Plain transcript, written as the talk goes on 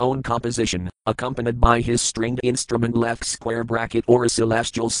own composition, accompanied by his stringed instrument left square bracket or a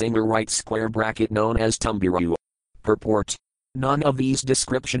celestial singer right square bracket known as Tumbiru. Purport. None of these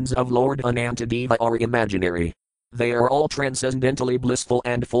descriptions of Lord Anantadeva are imaginary. They are all transcendently blissful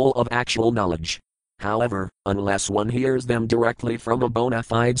and full of actual knowledge. However, unless one hears them directly from a bona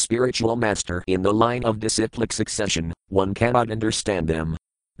fide spiritual master in the line of disciplic succession, one cannot understand them.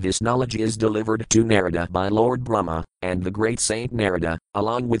 This knowledge is delivered to Narada by Lord Brahma, and the great saint Narada,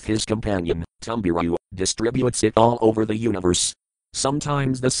 along with his companion, Tumbiru, distributes it all over the universe.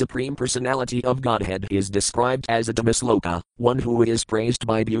 Sometimes the Supreme Personality of Godhead is described as a Dhammaloka, one who is praised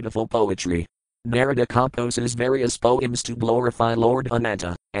by beautiful poetry. Narada composes various poems to glorify Lord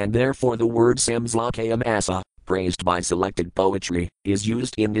Ananta, and therefore the word Samslakayam Asa, praised by selected poetry, is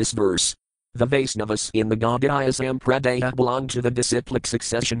used in this verse. The Vaisnavas in the Gaudiya Sampradaya belong to the disciplic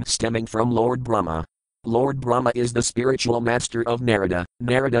succession stemming from Lord Brahma. Lord Brahma is the spiritual master of Narada,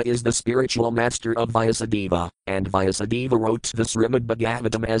 Narada is the spiritual master of Vyasadeva, and Vyasadeva wrote the Srimad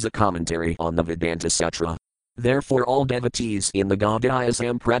Bhagavatam as a commentary on the Vedanta Sutra. Therefore all devotees in the Gaudiya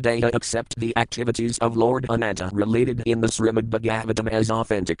Sampradaya accept the activities of Lord Ananta related in the Srimad Bhagavatam as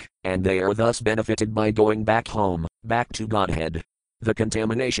authentic, and they are thus benefited by going back home, back to Godhead. The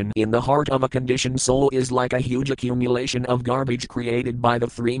contamination in the heart of a conditioned soul is like a huge accumulation of garbage created by the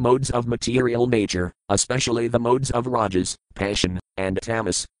three modes of material nature, especially the modes of rajas, passion, and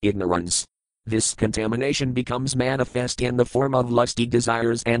tamas, ignorance. This contamination becomes manifest in the form of lusty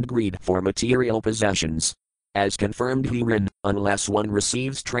desires and greed for material possessions. As confirmed herein, unless one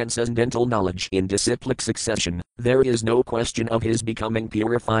receives transcendental knowledge in disciplic succession, there is no question of his becoming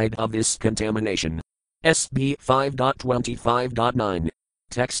purified of this contamination. SB 5.25.9.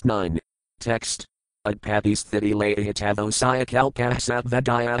 Text 9. Text. Adpatisthiti layitavosaya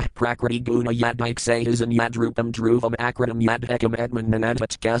kalkasavadaya prakriti guna yadiksayasan yadrupam dhruvam akritam yadhekam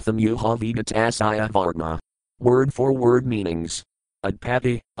edmananadvat gatham yuhavigatasaya varma. Word for word meanings.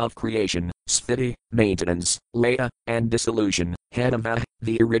 Adpati, of creation, sthiti, maintenance, laya, and dissolution, hedava,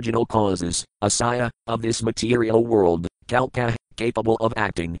 the original causes, asaya, of this material world, kalka, capable of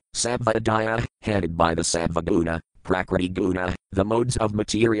acting, savadaya, headed by the savaguna, prakriti guna, the modes of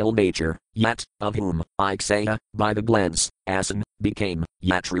material nature, yat, of whom, iksaya, by the glance, asan, became,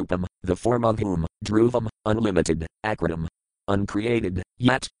 yatrupam, the form of whom, dhruvam, unlimited, akritam, uncreated,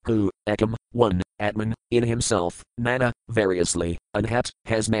 yat, who, ekam, one, atman, in himself, nana, variously, anhat,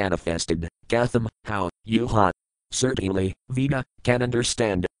 has manifested, gatham, how, yuha. Certainly, Veda, can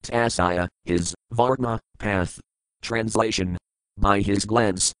understand, tasaya, his, varma, path. Translation. By his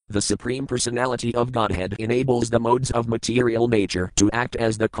glance, the Supreme Personality of Godhead enables the modes of material nature to act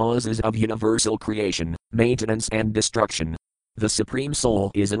as the causes of universal creation, maintenance and destruction. The Supreme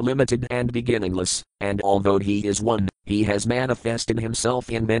Soul is unlimited and beginningless, and although he is one, he has manifested himself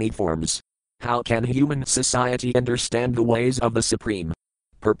in many forms. How can human society understand the ways of the Supreme?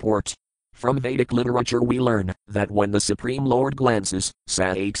 Purport. From Vedic literature we learn that when the Supreme Lord glances,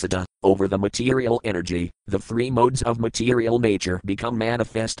 saikshata, over the material energy, the three modes of material nature become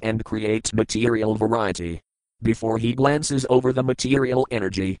manifest and create material variety. Before he glances over the material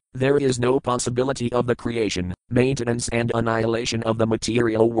energy, there is no possibility of the creation, maintenance and annihilation of the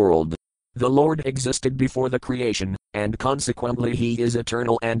material world. The Lord existed before the creation, and consequently he is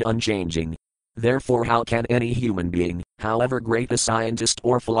eternal and unchanging. Therefore how can any human being, however great a scientist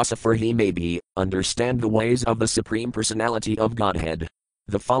or philosopher he may be, understand the ways of the Supreme Personality of Godhead?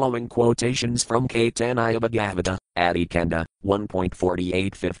 The following quotations from Caitanya Bhagavata, Adikanda,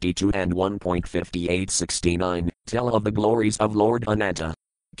 1.4852 and 1.5869, tell of the glories of Lord Ananta.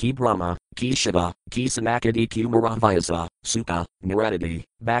 Ki Brahma, Ki Shiva, Ki Sanakadi Kumara Vyasa, Sukha, Naradadi,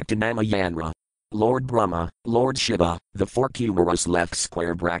 Bhaktinama Yanra. Lord Brahma, Lord Shiva, the four Kumaras left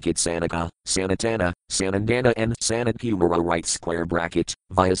square bracket Sanaka, Sanatana, Sanandana and Sanat Kumara right square bracket,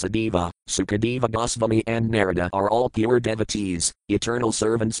 Vyasadeva, Sukadeva Goswami and Narada are all pure devotees, eternal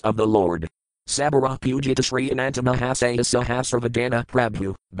servants of the Lord. Sabara Pujita Sri Ananta Mahasaya Sahasravadana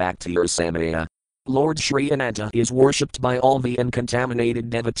Prabhu, Bhaktir Samaya. Lord Sri Ananta is worshipped by all the uncontaminated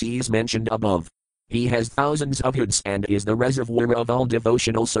devotees mentioned above. He has thousands of hoods and is the reservoir of all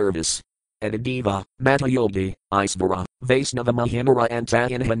devotional service. Adideva, Matayogi, Isvara, Vaisnava Mahimara and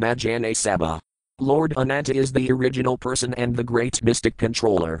Tayanhamajane Sabha. Lord Ananta is the original person and the great mystic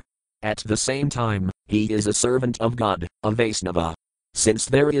controller. At the same time, he is a servant of God, a Vaisnava. Since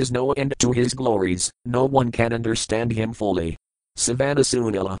there is no end to his glories, no one can understand him fully.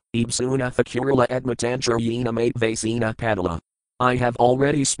 Savanasunila, Ibsuna Thakurala Admatantra Yena Mate Vasina Padala. I have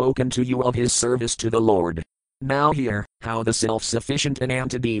already spoken to you of his service to the Lord. Now hear how the self-sufficient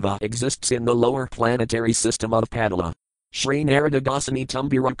Anantadeva exists in the lower planetary system of Padala. Shri Narada Gosani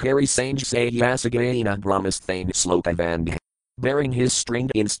Tumbira Kari Sanj Sayasagayana Brahmasthane Slokavand. Bearing his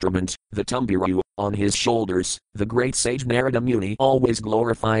stringed instrument, the tumbiru, on his shoulders, the great sage Narada Muni always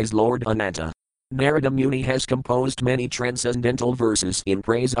glorifies Lord Ananta. Narada Muni has composed many transcendental verses in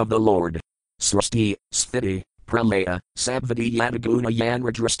praise of the Lord. Srasti, Sthiti, Pralaya, Sabvati Yadaguna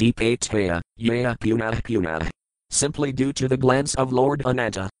Yanradrasti Paitaya, Yaya Punah Punah. Simply due to the glance of Lord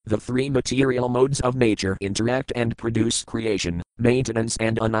Ananta, the three material modes of nature interact and produce creation, maintenance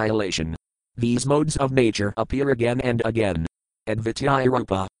and annihilation. These modes of nature appear again and again. Advityaya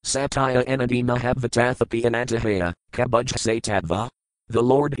Rupa, Satya Anadi Mahabhatathapi Anantahaya, Kabujhase Tattva. The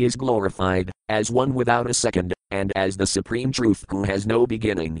Lord is glorified, as one without a second, and as the Supreme Truth who has no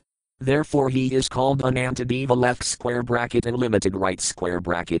beginning. Therefore he is called Anantadeva left square bracket and limited right square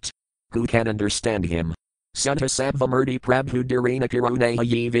bracket. Who can understand him? Sutta Sabvamurti Prabhu Dharina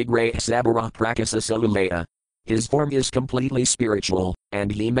Karuneha Vigrah Sabara Prakasa Salulaya. His form is completely spiritual,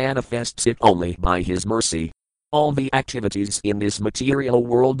 and he manifests it only by his mercy. All the activities in this material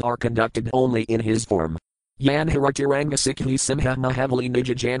world are conducted only in his form. Yanharatiranga Sikhi Simha Mahavali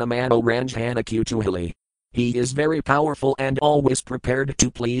Nijajana Mano Ranjhana Kutuhili. He is very powerful and always prepared to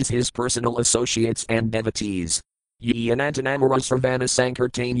please his personal associates and devotees. Ye Anantanamara Sarvana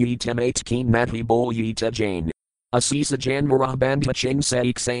Sankirtan Ye Temate Keen Madhi Bol Ye Tajain. Asisa Janmara Bandha Ching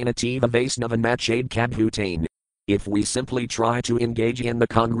Saik Sanativa Vaisnavan Machade Kabhutain. If we simply try to engage in the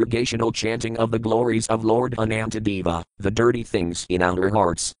congregational chanting of the glories of Lord Anantadeva, the dirty things in our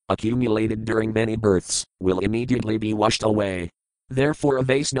hearts, accumulated during many births, will immediately be washed away. Therefore a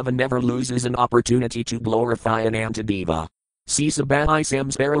Vaisnava never loses an opportunity to glorify Anantadeva. Sisabhai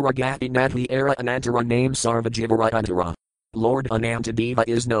Samspararagati Nadhi Era Anantara name Sarvajivara Antara. Lord Anantadeva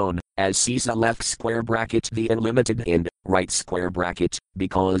is known as Sisa left square bracket the unlimited and right square bracket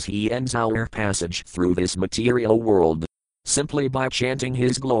because he ends our passage through this material world. Simply by chanting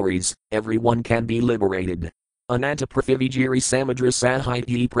his glories, everyone can be liberated. Ananta Prithivijiri Samudra Sahit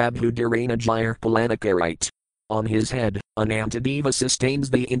Ye Prabhu Dharina Jayar Palanakarite. On his head, Anantadeva sustains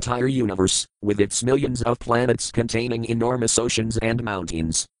the entire universe, with its millions of planets containing enormous oceans and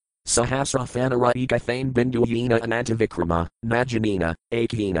mountains. Sahasra Fanara Ekathane Binduyina Anantavikrama, Najanina,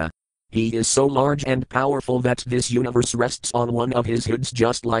 Akina. He is so large and powerful that this universe rests on one of his hoods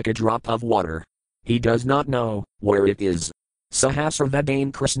just like a drop of water. He does not know where it is. Sahasra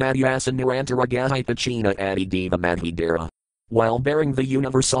Vedane Krishnadhyasa Nirantaragahipachina Adideva Madhidara. While bearing the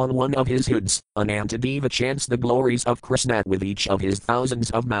universe on one of his hoods, Anantadeva chants the glories of Krishna with each of his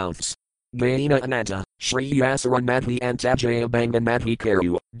thousands of mouths. Gaina Ananta, Shri Yasaran Madhi Antajaya Bangan Madhi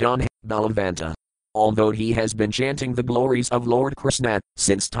Karu, Don Balavanta. Although he has been chanting the glories of Lord Krishna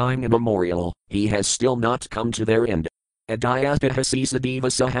since time immemorial, he has still not come to their end. Adayapahasisa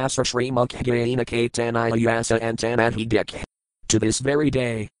Sahasra Shri Mukhyana Ketanaya Yasa Antanadhi Dek. To this very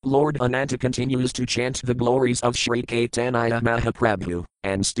day, Lord Ananta continues to chant the glories of Sri Caitanya Mahaprabhu,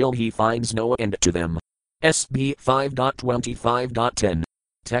 and still he finds no end to them. SB 5.25.10.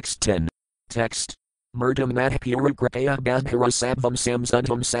 Text 10. Text. Murtam Madhpura Kripaya Badhara Sabvam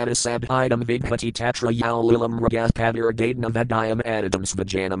Samsundam Sadasabhidam Vighati Tatra Yaulilam Ragaspadir Gadna Vadayam Adidam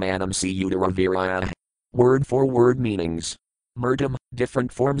Svajanamanam Siyudara Viraya. Word for word meanings. Murtam,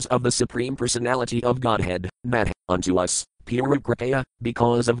 different forms of the Supreme Personality of Godhead, Madh, unto us. Pura Kripaya,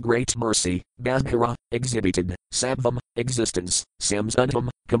 because of great mercy, Badhara, exhibited, Sabvam, existence, Samsundam,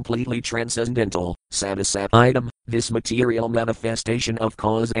 completely transcendental, Sadasabhidam, this material manifestation of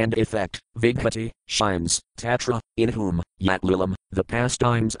cause and effect, Vighati, shines, Tatra, in whom, Yatlilam, the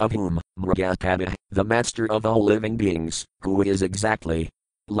pastimes of whom, Mrigapada, the master of all living beings, who is exactly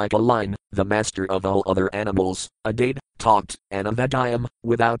like a lion, the master of all other animals, Adade, taught, Anavadayam,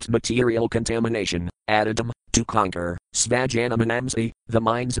 without material contamination, Adidam, to conquer, Svajanamanamsi, the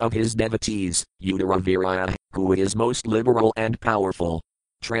minds of his devotees, Udaraviraya, who is most liberal and powerful.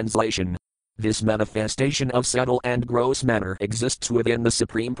 Translation. This manifestation of subtle and gross matter exists within the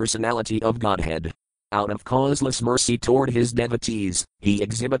Supreme Personality of Godhead. Out of causeless mercy toward his devotees, he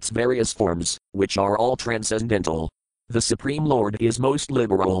exhibits various forms, which are all transcendental. The Supreme Lord is most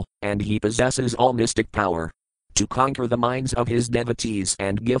liberal, and he possesses all mystic power. To conquer the minds of his devotees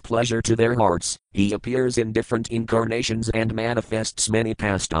and give pleasure to their hearts, he appears in different incarnations and manifests many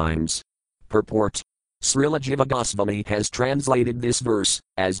pastimes. Purport. Srila Jiva Goswami has translated this verse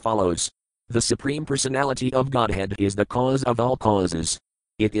as follows. The Supreme Personality of Godhead is the cause of all causes.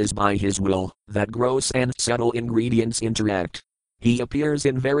 It is by his will that gross and subtle ingredients interact. He appears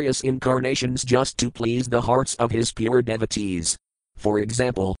in various incarnations just to please the hearts of his pure devotees. For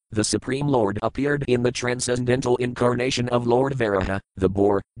example, the Supreme Lord appeared in the transcendental incarnation of Lord Varaha, the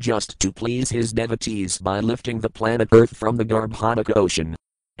boar, just to please his devotees by lifting the planet Earth from the Garbhodaka ocean.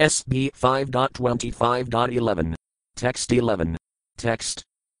 SB 5.25.11. Text 11. Text.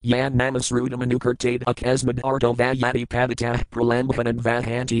 Yan namas rudamanukirtade akasmad arto vayati padita pralambanad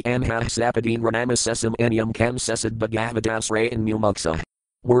vahanti amha sapadin ranamasesam enyam kamsesad bhagavadas rayan mumuksa.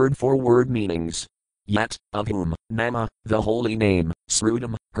 Word for word meanings. Yet, of whom, Nama, the holy name,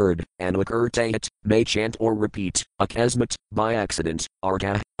 Srudam, heard, and Akirtate, may chant or repeat, Akasmat, by accident,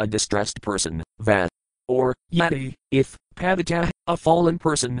 Arta, a distressed person, Va, or, Yati, if, Padita, a fallen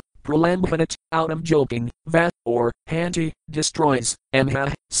person, Pralambhanat, out of joking, Va, or, Hanti, destroys,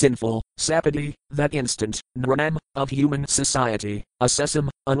 Amha, sinful, Sapadi, that instant, Nranam, of human society, Assessam,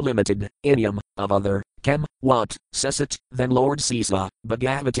 unlimited, Inyam, of other, Kem, what, Sesat, then Lord Sisa,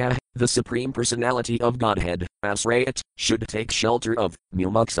 Bhagavata, the Supreme Personality of Godhead, Asrayat, should take shelter of,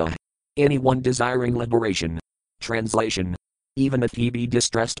 Mumuksa. Anyone desiring liberation. Translation. Even if he be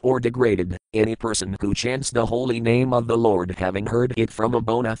distressed or degraded, any person who chants the holy name of the Lord having heard it from a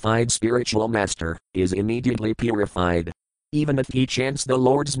bona fide spiritual master, is immediately purified. Even if he chants the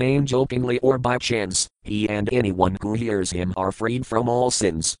Lord's name jokingly or by chance, he and anyone who hears him are freed from all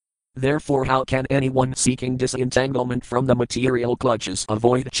sins. Therefore, how can anyone seeking disentanglement from the material clutches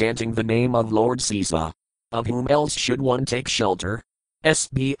avoid chanting the name of Lord Sisa? Of whom else should one take shelter?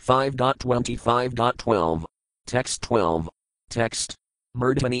 SB 5.25.12. Text 12. Text.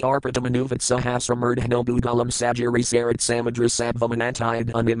 Murdhani arpatamanuvat sahasra murdhano budalam sajiri sarat samadra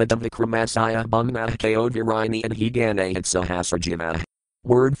sabvamanatayad unimadam vikramasaya bangmah kaodvirini and higane at sahasra jiva.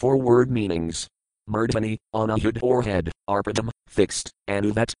 Word for word meanings. Murdhani, on a hood or head, arpadam, fixed,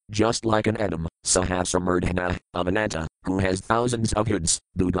 anuvat, just like an atom, sahasra murdhana, of Ananta, who has thousands of hoods,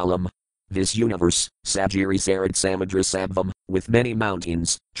 budalam. This universe, Sajiri Sarat Samudra Sabvam, with many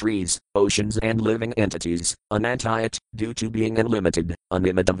mountains, trees, oceans and living entities, Anantayat, due to being unlimited,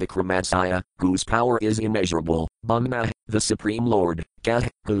 Unimadam Vikramasaya, whose power is immeasurable, Bhamma, the Supreme Lord, Kah,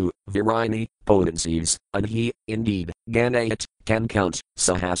 who, Virini, potencies, and he, indeed, Ganayat, can count,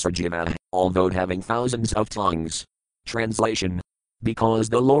 Sahasrajiva, although having thousands of tongues. Translation. Because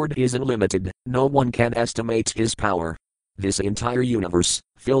the Lord is unlimited, no one can estimate his power. This entire universe,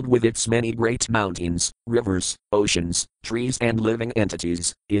 filled with its many great mountains, rivers, oceans, trees and living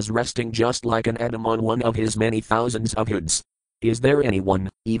entities, is resting just like an atom on one of his many thousands of hoods. Is there anyone,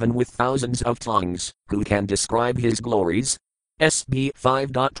 even with thousands of tongues, who can describe his glories? SB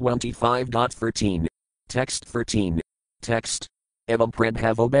 5.25.13. Text 13. Text. Evam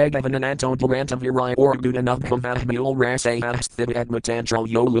Prabhavo Bhagavanananto Dlarantavirai Orgudanabhavahmul Rasayasthidadmatantra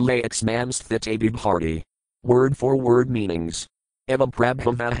Yolulax Mamsthitadibharti. Word for word meanings. Evam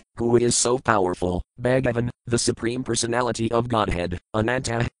Prabhava, who is so powerful, Bhagavan, the Supreme Personality of Godhead,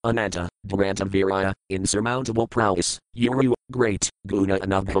 Ananta, Dvarantaviraya, insurmountable prowess, Uru, great, Guna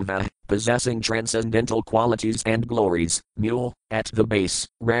Anubhava, possessing transcendental qualities and glories, Mule, at the base,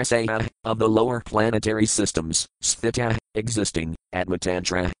 Rasaya, of the lower planetary systems, Sthita, existing,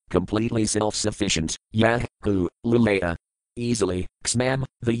 Atmatantra, completely self-sufficient, Yah, who, Lulaya, easily, Xmam,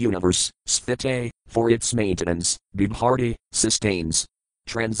 the universe, Sthite, for its maintenance, Bibharti, sustains.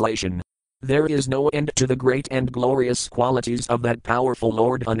 Translation. There is no end to the great and glorious qualities of that powerful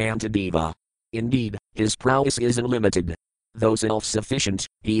Lord Anantadeva. Indeed, his prowess is unlimited. Though self-sufficient,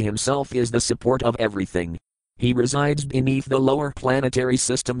 he himself is the support of everything. He resides beneath the lower planetary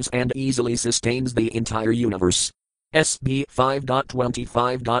systems and easily sustains the entire universe. SB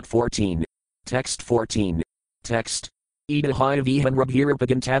 5.25.14. Text 14. Text. Idahaya vihan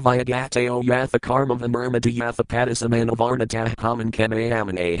rabhirapagantavaya gateo yatha karma vimermada yatha padisamaanavarnatah common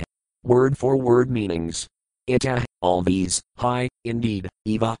kamayamane. Word for word meanings. Ita, all these, high, indeed,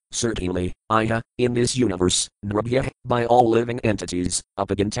 eva, certainly, Iya, in this universe, Nrabhya, by all living entities,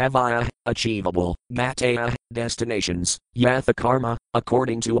 Upagantavaya, achievable, Gataya, destinations, Yatha karma,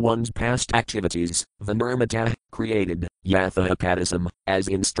 according to one's past activities, Vinirmata, created, Yatha apadisam, as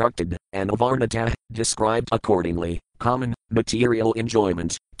instructed, and Avarnata, described accordingly, common, material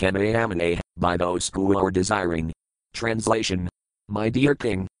enjoyment, Kamayamane, by those who are desiring. Translation. My dear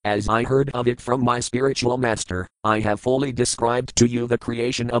king, as I heard of it from my spiritual master, I have fully described to you the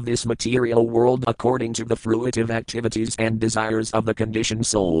creation of this material world according to the fruitive activities and desires of the conditioned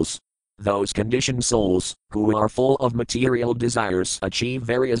souls. Those conditioned souls, who are full of material desires, achieve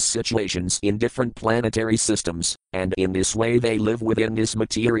various situations in different planetary systems, and in this way they live within this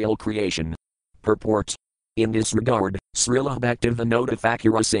material creation. Purport. In this regard, Srila Bhaktivinoda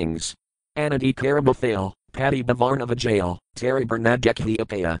Thakura sings, Anadi Karamathale, Pati Bhavarnava Jail, Tari Bernadekhi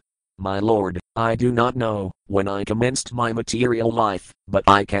Apaya. My lord, I do not know when I commenced my material life, but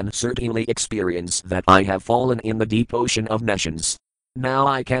I can certainly experience that I have fallen in the deep ocean of nescience. Now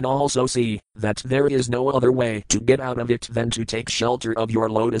I can also see that there is no other way to get out of it than to take shelter of your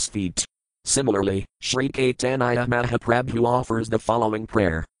lotus feet. Similarly, Sri Caitanya Mahaprabhu offers the following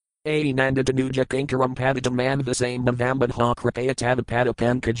prayer. Ananda Tanuja Kankaram Padatam Manvasam Navambadha Kripayatava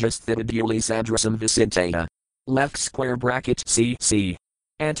Padapankajasthidaduli Sadrasam Visintaya. Left square bracket CC.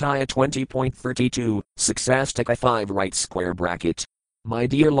 Antaya 20.32, Succastika 5 right square bracket. My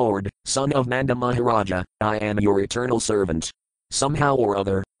dear Lord, son of Nanda Maharaja, I am your eternal servant. Somehow or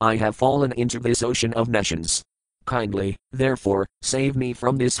other, I have fallen into this ocean of nescience. Kindly, therefore, save me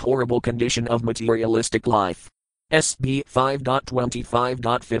from this horrible condition of materialistic life. SB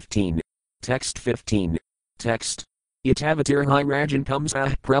 5.25.15. Text 15. Text. Itavatir hi Rajan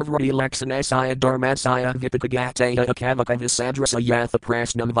Kamsa Pravrati Laksanasaya Dharmasaya Vipakagataya Akavaka Visadrasa Yatha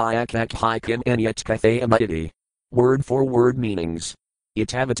Prasnam Vyakak Hikim Enyat Kathayamati. Word for word meanings.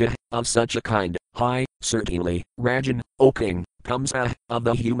 Itavata, of such a kind, hi, certainly, Rajan, O king, Kamsa, of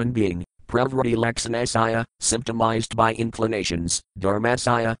the human being, Pravrati Laksanasaya, symptomized by inclinations,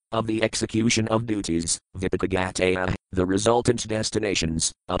 Dharmasaya, of the execution of duties, Vipakagataya, the resultant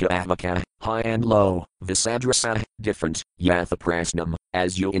destinations, Akavaka, high and low, Visadrasa, different, Yathaprasnam,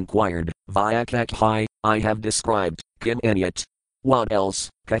 as you inquired, Vyakak high, I have described, Kim Enyat. What else,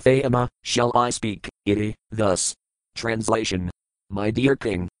 Kathayama, shall I speak, iti, thus. Translation. My dear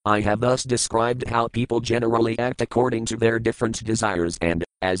king, I have thus described how people generally act according to their different desires and,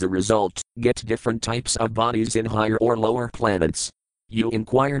 as a result, get different types of bodies in higher or lower planets. You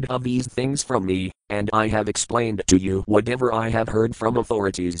inquired of these things from me, and I have explained to you whatever I have heard from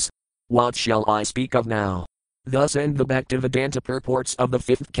authorities. What shall I speak of now? Thus end the Bhaktivedanta purports of the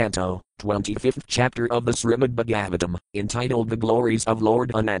 5th canto, 25th chapter of the Srimad Bhagavatam, entitled The Glories of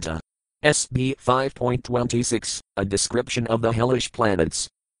Lord Ananta. SB 5.26, a description of the hellish planets.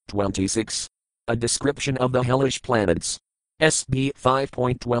 26. A description of the hellish planets. SB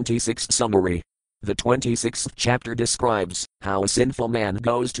 5.26 summary. The 26th chapter describes how a sinful man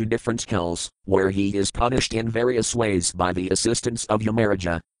goes to different hells, where he is punished in various ways by the assistance of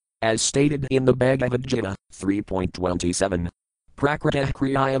Yamaraja. As stated in the Bhagavad Gita, 3.27. Prakrita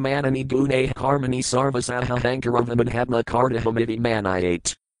kriyaya manani gune karmani sarvasaha hankaravamidhatma kardahamiti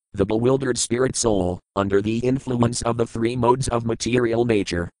manayate. The bewildered spirit soul, under the influence of the three modes of material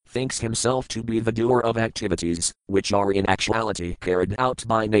nature, thinks himself to be the doer of activities, which are in actuality carried out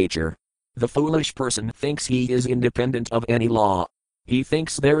by nature. The foolish person thinks he is independent of any law. He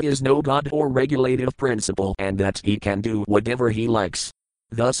thinks there is no God or regulative principle and that he can do whatever he likes.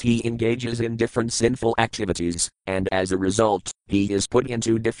 Thus he engages in different sinful activities, and as a result, he is put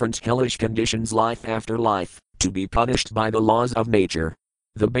into different hellish conditions life after life, to be punished by the laws of nature.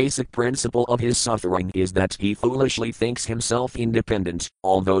 The basic principle of his suffering is that he foolishly thinks himself independent,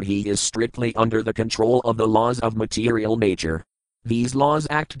 although he is strictly under the control of the laws of material nature. These laws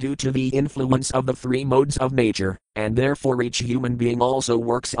act due to the influence of the three modes of nature, and therefore each human being also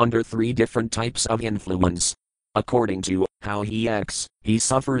works under three different types of influence. According to how he acts, he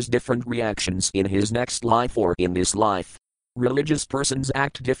suffers different reactions in his next life or in this life. Religious persons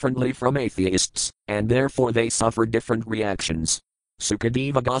act differently from atheists, and therefore they suffer different reactions.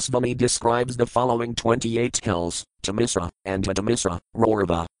 Sukadeva Goswami describes the following 28 hells: Tamisra, Antitamisra,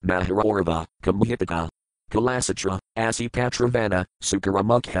 Rorva, Maharorva, Kamhipaka, Kalasatra, Asipatravana,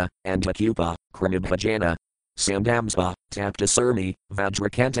 Sukaramukha, Antikupa, Krimibhajana, Sandamsva, Taptasurmi,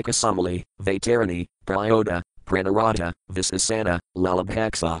 Vajrakantika Samali, Vaitarani, Prayoda, Pranarata, Visasana,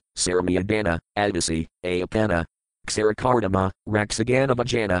 Lalabhaksa, Saramyadana, Adasi, Ayapana, Ksarikardama,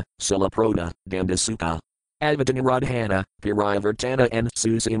 Raksaganabhajana, Silaproda, Dandasuka, Advatanaradhana, Pirayavartana and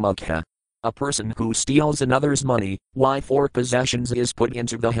Susimukha. A person who steals another's money, wife or possessions is put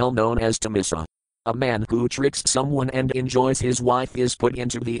into the hell known as Tamisra. A man who tricks someone and enjoys his wife is put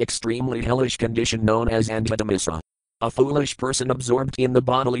into the extremely hellish condition known as Antitamisra. A foolish person absorbed in the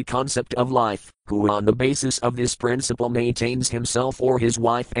bodily concept of life, who on the basis of this principle maintains himself or his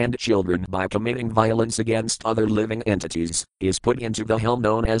wife and children by committing violence against other living entities, is put into the hell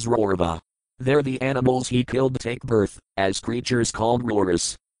known as Rorva. There the animals he killed take birth, as creatures called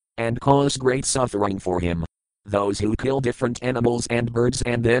Roras, and cause great suffering for him. Those who kill different animals and birds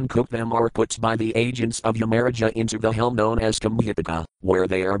and then cook them are put by the agents of Yamaraja into the hell known as Kamhipaka, where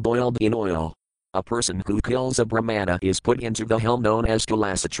they are boiled in oil. A person who kills a Brahmana is put into the hell known as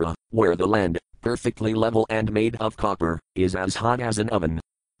Kalasatra, where the land, perfectly level and made of copper, is as hot as an oven.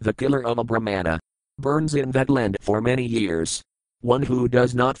 The killer of a Brahmana burns in that land for many years. One who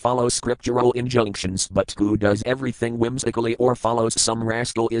does not follow scriptural injunctions but who does everything whimsically or follows some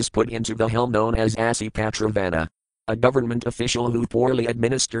rascal is put into the hell known as Asipatravana. A government official who poorly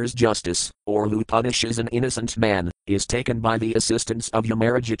administers justice, or who punishes an innocent man, is taken by the assistance of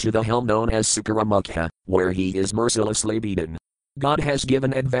Yamaraja to the hell known as Sukaramukha, where he is mercilessly beaten. God has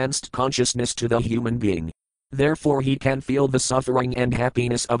given advanced consciousness to the human being. Therefore he can feel the suffering and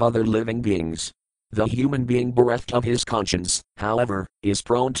happiness of other living beings. The human being bereft of his conscience, however, is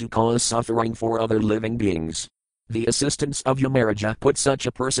prone to cause suffering for other living beings. The assistance of Yamaraja puts such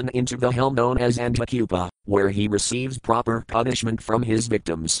a person into the hell known as Andhakupa, where he receives proper punishment from his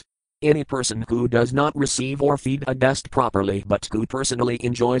victims. Any person who does not receive or feed a guest properly but who personally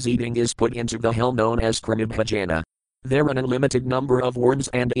enjoys eating is put into the hell known as Krimibhajana. There an unlimited number of worms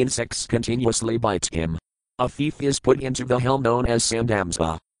and insects continuously bite him. A thief is put into the hell known as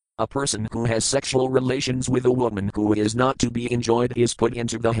Sandamsa. A person who has sexual relations with a woman who is not to be enjoyed is put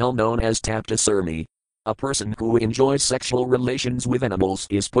into the hell known as Taptasurmi. A person who enjoys sexual relations with animals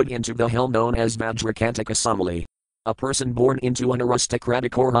is put into the hell known as Vajrakantaka Samali. A person born into an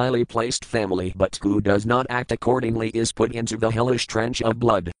aristocratic or highly placed family but who does not act accordingly is put into the hellish trench of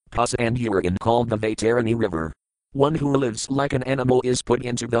blood, pus and urine called the Vaitarani river. One who lives like an animal is put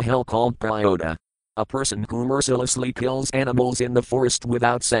into the hell called Prayota. A person who mercilessly kills animals in the forest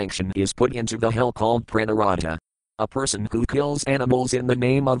without sanction is put into the hell called Pranarata. A person who kills animals in the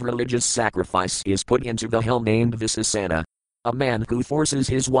name of religious sacrifice is put into the hell named Visasana. A man who forces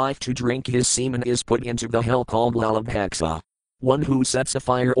his wife to drink his semen is put into the hell called Lalabhaksa. One who sets a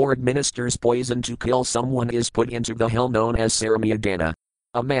fire or administers poison to kill someone is put into the hell known as Saramyadana.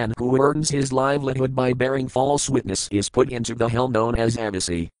 A man who earns his livelihood by bearing false witness is put into the hell known as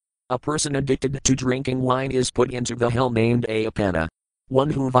Avasi. A person addicted to drinking wine is put into the hell named Ayapana. One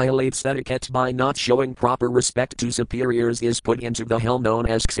who violates etiquette by not showing proper respect to superiors is put into the hell known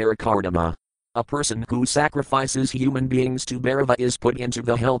as Ksarikardama. A person who sacrifices human beings to Bhairava is put into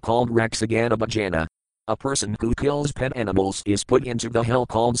the hell called Raksaganabhajana. A person who kills pet animals is put into the hell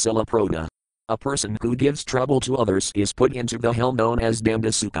called Silaproda. A person who gives trouble to others is put into the hell known as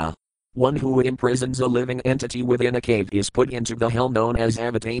Damdasuka. One who imprisons a living entity within a cave is put into the hell known as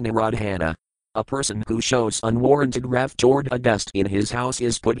Avatanaradhana. A person who shows unwarranted wrath toward a guest in his house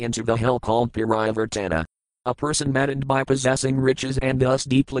is put into the hell called Parivartana. A person maddened by possessing riches and thus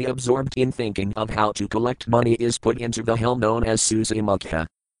deeply absorbed in thinking of how to collect money is put into the hell known as Susamukha.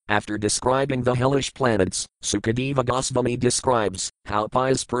 After describing the hellish planets, Sukadeva Goswami describes how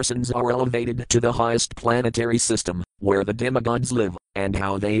pious persons are elevated to the highest planetary system, where the demigods live, and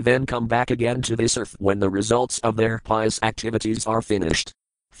how they then come back again to this earth when the results of their pious activities are finished.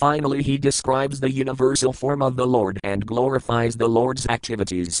 Finally, he describes the universal form of the Lord and glorifies the Lord's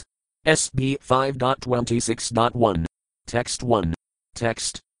activities. SB 5.26.1. Text 1.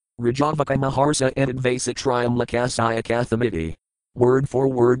 Text. Rajavaka Maharsa and Advasatrayam Lakasaya Kathamiti. Word for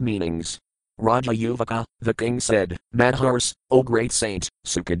word meanings. Raja Yuvaka, the king said, Madhars, O great saint,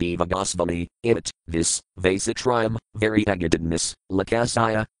 Sukadeva Goswami, it, this, Vasatrayam, variegatedness,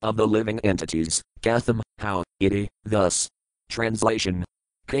 Lakasaya, of the living entities, Katham, how, iti, thus. Translation.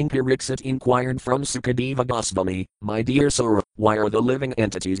 King Pariksit inquired from Sukadeva Goswami, my dear sir, why are the living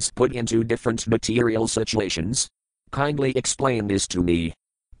entities put into different material situations? Kindly explain this to me.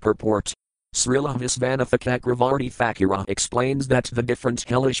 Purport. Srila Visvanatha Chakravarti Thakura explains that the different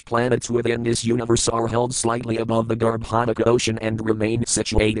hellish planets within this universe are held slightly above the Garbhodaka ocean and remain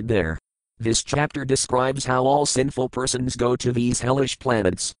situated there. This chapter describes how all sinful persons go to these hellish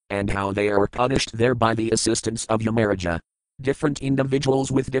planets, and how they are punished there by the assistance of Yamaraja. Different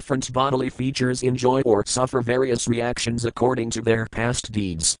individuals with different bodily features enjoy or suffer various reactions according to their past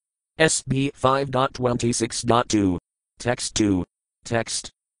deeds. SB 5.26.2. Text 2.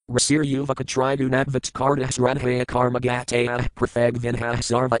 Text. Rasir Yuvaka Tridunadvat Kardahs Radhaya Karmagataya Prafagvinha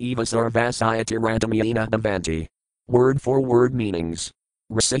Sarva Eva Sarvasaya Tiradamayana Navanti. Word for word meanings.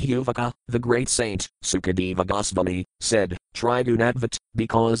 Rasayuvaka, the great saint, Sukadeva Goswami, said, Tridunadvat,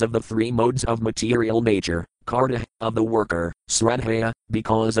 because of the three modes of material nature, Karda, of the worker, Sradhaya,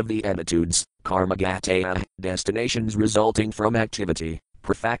 because of the attitudes, Karmagataya, destinations resulting from activity,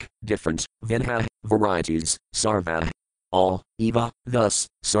 Prafak, different, Vinha, varieties, Sarva, all, Eva, thus,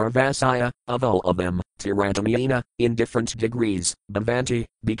 Sarvasaya, of all of them, Tiradamayana, in different degrees, Bhavanti,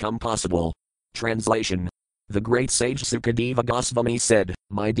 become possible. Translation. The great sage Sukadeva Goswami said,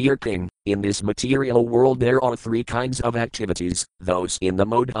 my dear king, in this material world there are three kinds of activities, those in the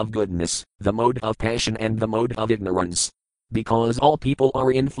mode of goodness, the mode of passion and the mode of ignorance. Because all people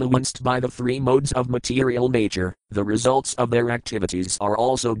are influenced by the three modes of material nature, the results of their activities are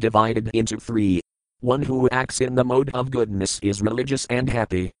also divided into three. One who acts in the mode of goodness is religious and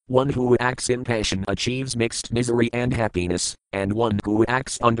happy, one who acts in passion achieves mixed misery and happiness, and one who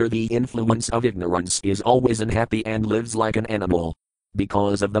acts under the influence of ignorance is always unhappy and lives like an animal.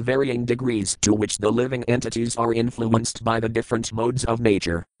 Because of the varying degrees to which the living entities are influenced by the different modes of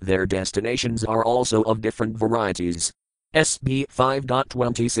nature, their destinations are also of different varieties. SB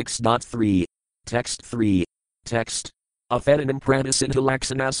 5.26.3. Text 3. Text. Afedanam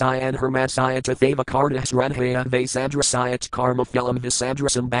pranasintalaxanasaya and hermasaya tathava kardas radhaya vasadrasayat karma phelam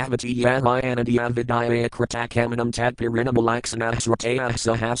visadrasam bhavati yahayanadya vidaya kratakamanam tadpirinamalaxanasrataya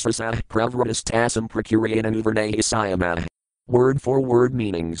sahasrasah pravratas tasam procurayanuvernayasayamah. Word for word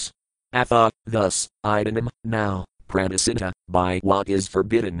meanings. Atha, thus, idanim, now, pranasinta, by what is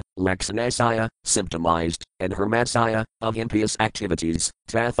forbidden, laxanasaya, symptomized, and hermasaya, of impious activities,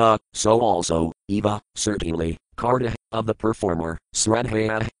 tatha, so also, eva, certainly, karta, of the performer,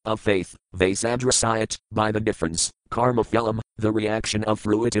 sradhaya, of faith, vasadrasayat, by the difference, karma phelam, the reaction of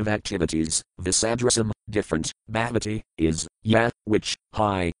fruitive activities, visadrasam, different, bhavati, is, which,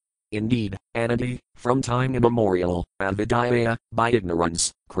 high. Indeed, anadi, from time immemorial, avidaya, by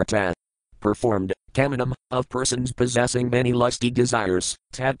ignorance, krata, performed, kamanam, of persons possessing many lusty desires,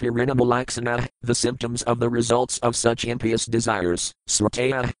 tadpirinamalaksana, the symptoms of the results of such impious desires,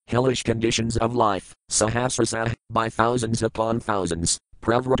 srataya, hellish conditions of life, sahasrasa, by thousands upon thousands,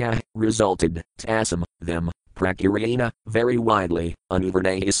 pravrata, resulted, tasam, them, prakurayana, very widely,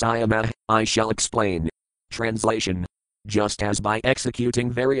 anuvernayasayama, I shall explain. Translation. Just as by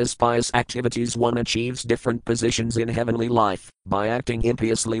executing various pious activities one achieves different positions in heavenly life, by acting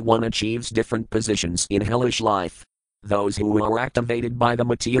impiously one achieves different positions in hellish life. Those who are activated by the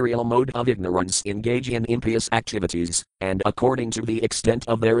material mode of ignorance engage in impious activities, and according to the extent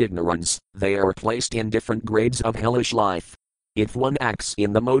of their ignorance, they are placed in different grades of hellish life. If one acts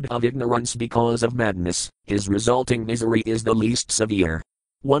in the mode of ignorance because of madness, his resulting misery is the least severe.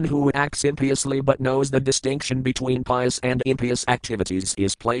 One who acts impiously but knows the distinction between pious and impious activities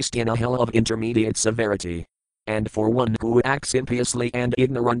is placed in a hell of intermediate severity. And for one who acts impiously and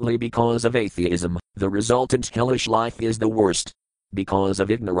ignorantly because of atheism, the resultant hellish life is the worst. Because of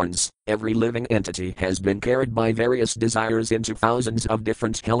ignorance, every living entity has been carried by various desires into thousands of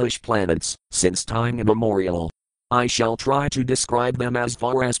different hellish planets, since time immemorial. I shall try to describe them as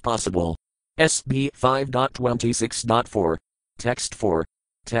far as possible. SB 5.26.4. Text 4.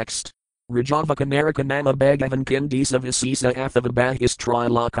 Text. Rajavakanaraka nama bhagavan kindisa visisa athavabahis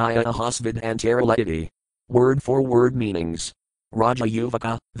trilakaya ahasvid antaralaiti. Word for word meanings. Raja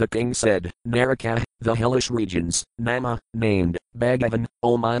Yuvaka, the king said, Naraka, the hellish regions, Nama, named, Bhagavan,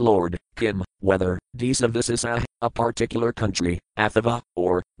 O my lord, Kim, whether, Disa visisa, a particular country, Athava,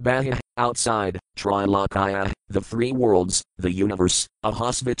 or, Bahya, outside, Trilakaya, the three worlds, the universe,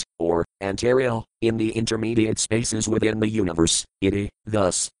 Ahasvit, or, Antarial, in the intermediate spaces within the universe, iti,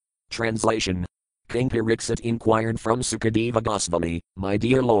 thus. Translation. King Pariksit inquired from Sukadeva Goswami, My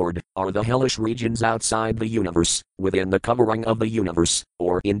dear Lord, are the hellish regions outside the universe, within the covering of the universe,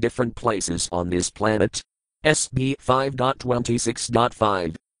 or in different places on this planet? SB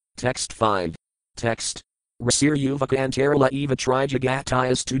 5.26.5. Text 5. Text. Rasir Yuvaka Antarala Eva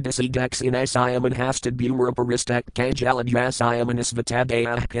Trijagatayas to Desidex in Asiaman Hastad Bumuraparistak Kajaladhyasiamanis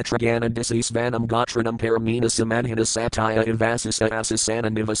Vitadaya Petragana Disisvanam Gotranam Paramina Samanhina Satya Ivasisa Asasana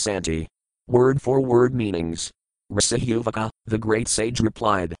Nivasanti. Word for word meanings. Rasayuvaka, the great sage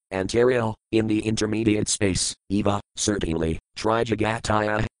replied, Antarial, in the intermediate space, Eva, certainly,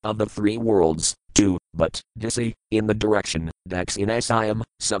 Trijagataya, of the three worlds, two, but, Disi, in the direction, Dakshinasayam,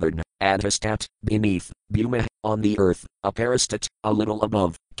 southern, Adhastat, beneath, Bhuma, on the earth, Aparistat, a little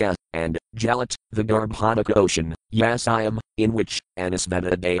above, Ka, and, Jalat, the Garbhodaka ocean, Yasayam, in which,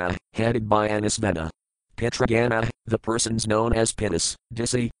 Anasveda Daya, headed by Anasveda. Petragana, the persons known as Pinas,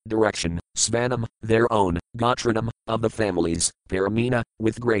 Disi, direction, Svanam, their own, Gotranam, of the families, Paramina,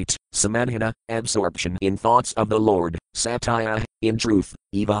 with great, Samanhina, absorption in thoughts of the Lord, Satya, in truth,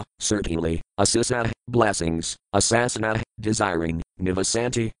 Eva, certainly, Asisa, blessings, Asasana, desiring,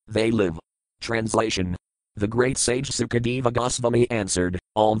 Nivasanti, they live. Translation. The great sage Sukadeva Goswami answered,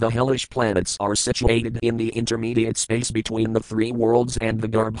 All the hellish planets are situated in the intermediate space between the three worlds and the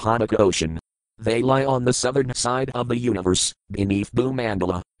Garbhodaka ocean. They lie on the southern side of the universe, beneath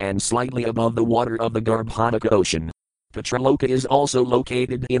Bhumandala, and slightly above the water of the Garbhodaka ocean. Petraloka is also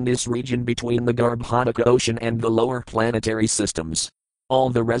located in this region between the Garbhodaka ocean and the lower planetary systems.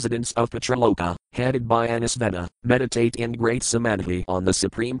 All the residents of Petraloka, headed by Anasveda, meditate in great samadhi on the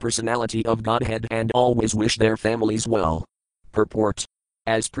Supreme Personality of Godhead and always wish their families well. Purport.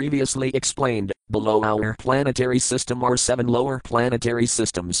 As previously explained, below our planetary system are 7 lower planetary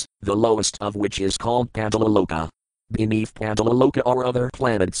systems, the lowest of which is called Padalaloka. Beneath Padalaloka are other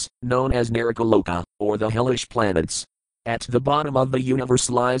planets, known as Narakaloka, or the hellish planets. At the bottom of the universe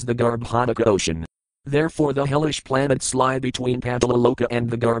lies the Garbhodaka Ocean. Therefore the hellish planets lie between Padalaloka and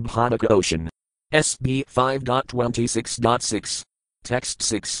the Garbhodaka Ocean. SB 5.26.6. Text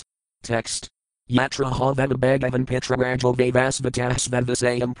 6. Text. Yatra havana bhagavan pitrarajo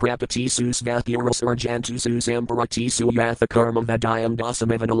vevasvatasvadvasayam prapatisus vathiras urjantusus amparatisu yatha karma vadayam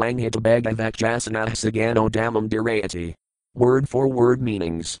dasamivan alanghita bhagavak jasanah sagano damam dirayati. Word for word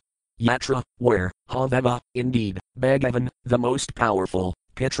meanings. Yatra, where, havava, indeed, Bhagavan, the most powerful,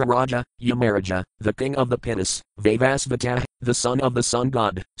 Pitraraja, Yamaraja, the king of the Pittas, Vevasvata, the son of the sun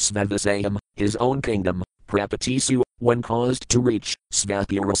god, Svadvasayam, his own kingdom, Prapatisu, when caused to reach,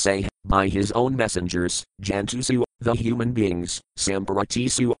 Svathirase, by his own messengers, Jantusu, the human beings,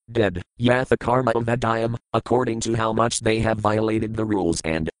 Samparatisu, dead, Yatha karma vadayam, according to how much they have violated the rules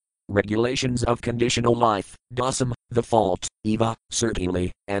and regulations of conditional life, dasam, the fault, eva,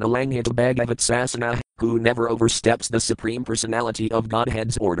 certainly, and alanghita bhagavat sasana, who never oversteps the Supreme Personality of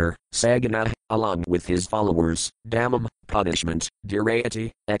Godhead's order, sagana, along with his followers, damam, punishment,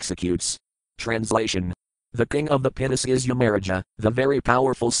 dirayati, executes. Translation. The king of the Pittas is Yamaraja, the very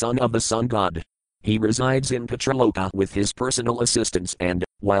powerful son of the sun god. He resides in Pitraloka with his personal assistants and,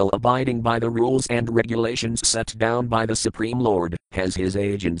 while abiding by the rules and regulations set down by the Supreme Lord, has his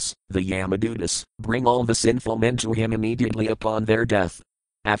agents, the Yamadutas, bring all the sinful men to him immediately upon their death.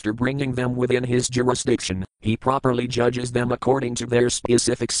 After bringing them within his jurisdiction, he properly judges them according to their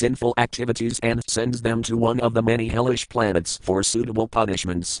specific sinful activities and sends them to one of the many hellish planets for suitable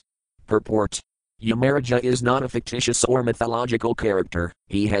punishments. Purport. Yamaraja is not a fictitious or mythological character,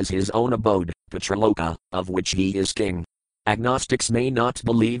 he has his own abode, Pitraloka, of which he is king. Agnostics may not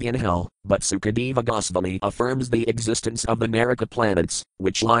believe in hell, but Sukadeva Goswami affirms the existence of the Naraka planets,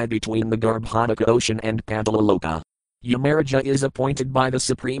 which lie between the Garbhodaka Ocean and Padalaloka. Yamaraja is appointed by the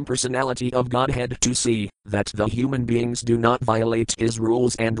Supreme Personality of Godhead to see that the human beings do not violate his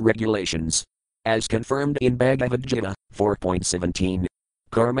rules and regulations. As confirmed in Bhagavad Gita 4.17.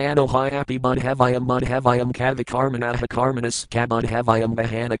 Karmano hyapi mudhavayam kavikarmanaha karmanas kabudhavayam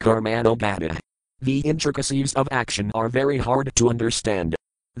vahana karmano gata. The intricacies of action are very hard to understand.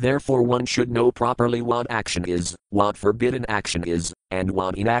 Therefore one should know properly what action is, what forbidden action is, and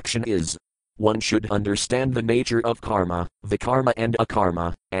what inaction is. One should understand the nature of karma, vikarma and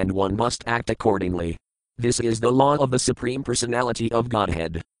akarma, and one must act accordingly. This is the law of the Supreme Personality of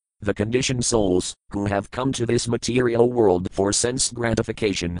Godhead. The conditioned souls, who have come to this material world for sense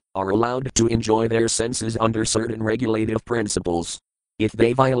gratification, are allowed to enjoy their senses under certain regulative principles. If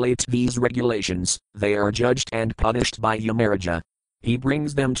they violate these regulations, they are judged and punished by Yamaraja. He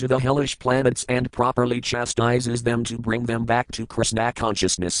brings them to the hellish planets and properly chastises them to bring them back to Krishna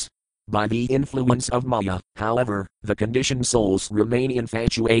consciousness. By the influence of Maya, however, the conditioned souls remain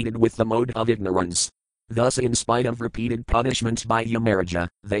infatuated with the mode of ignorance. Thus, in spite of repeated punishment by Yamaraja,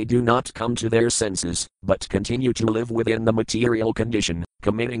 they do not come to their senses, but continue to live within the material condition,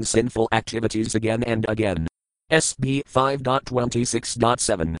 committing sinful activities again and again. SB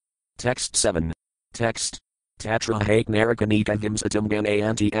 5.26.7. Text 7. Text. Tatra hake narakanika vimsatam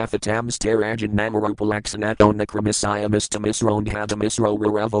ganayanti athatams terajan namarupalaksanato nakramisayamistamisro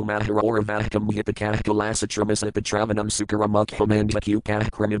rarevo maharorvahkam hipakahkalasatramisipatravanam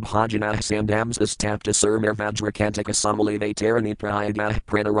sukaramukhamandakupakramibhajanah sandamsas tapta surmirvajrakantaka samali veterani prayadah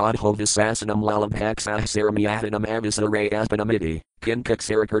pranaradhovisasanam lalabhaksah saramiyatanam avisaray aspanamidi.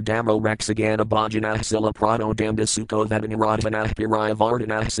 Kinkaksarikar damo raksagana bhajanah sila prado damda suko vadaniradanah piraya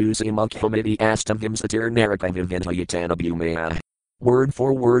vardanah susimukhamidi astam vimsatir naraka. Word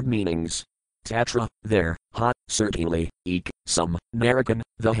for word meanings. Tatra, there, hot, certainly, ek, some, Narakan,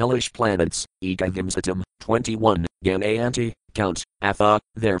 the hellish planets, ekavimsatam, 21, Ganayanti, count, atha,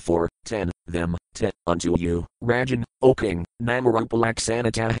 therefore, 10, them, unto you, Rajan, O king,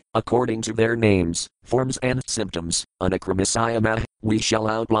 Namarupalaksanata, according to their names, forms and symptoms, anakramisayama, we shall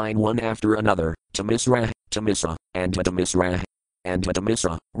outline one after another, Tamisra, and Tamisra. And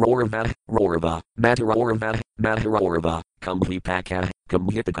Matamisra, Rorva, Matarorva, Kumbhipaka,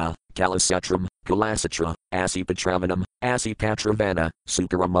 Kumbhipaka, Kalasatram, Kalasatra, Asipatravanam, Asipatravana,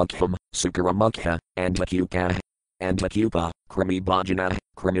 Sukaramukha, and Takupa,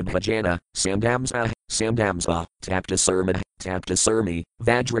 Krimibhajana, Samdamsa, Taptasurmi,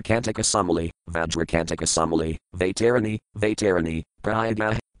 Vajrakantaka Samali, Veterani,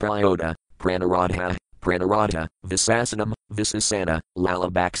 Prayoda, Pranaradha, Pranarata, Visasanam, Visasana,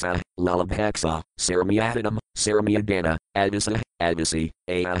 Lalabhaksa, Lalabhaksa, Saramiadanam, Saramiadana, Adisa, Adisi,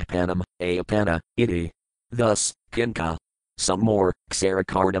 Ayapanam, Ayapana, Iti. Thus, Kinka. Some more,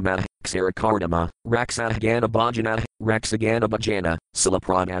 Xeracardama, Xeracardama, Raxaganabhajana, Raxaganabhajana,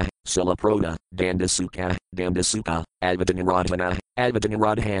 Silaprana, Silaproda, Dandasuka, Dandasuka, Advadaniraddhana,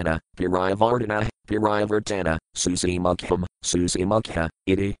 Advadaniraddhana, Pirayavardhana, Pirayavartana, Susimukham, Susimukha,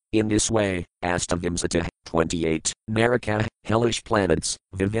 Iti. In this way, Astavimsata, 28, Naraka, hellish planets,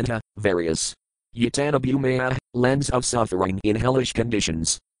 Vivinta, various. Yatanabhumaya, lens of suffering in hellish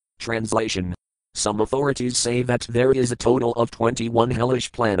conditions. Translation. Some authorities say that there is a total of 21 hellish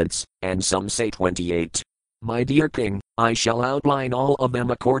planets, and some say 28. My dear king, I shall outline all of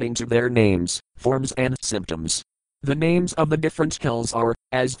them according to their names, forms and symptoms. The names of the different hells are,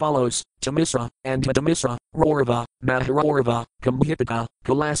 as follows, Tamisra, Antidamisra, Rorva, Maharorva, Kumbhipika,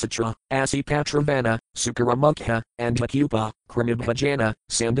 Kalasatra, Asipatravana, Sukaramukha, Antakupa, Krimibhajana,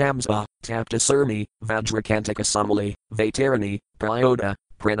 Sandamsva, Taptasurmi, Vajrakantika Samali, Vaitarani, Pryoda,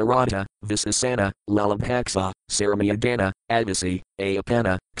 Pranarata, Visasana, Lalabhaksa, Saramiadana, Adisi,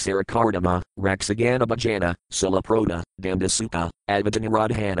 Ayapana, Xeracardama, Raxaganabhajana, Silaproda, Dandasuka,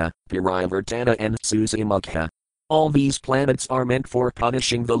 Advadaniraddhana, Pirayavartana and Susimukha. All these planets are meant for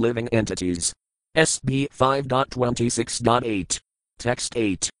punishing the living entities. SB 5.26.8. Text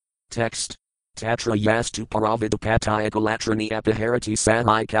 8. Text. Tatra yastu paravidapatayakalatrani apaharati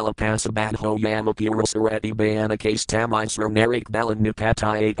sahi kalapasabadho yamapirasarati bayanakase tamisro narik balan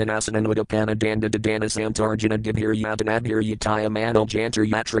nipatayakanasananudapana dandadadana samtarjana dibhiryatanabiryataya manal jantar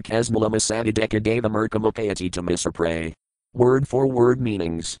yatra kasmalamasadi dekadeva murkamapayati tamisapray. Word for word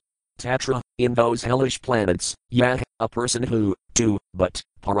meanings. Tatra, in those hellish planets, Yah, a person who, do, but,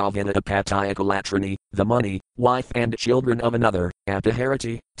 Paravinatapatayakalatrani, the money, wife and children of another,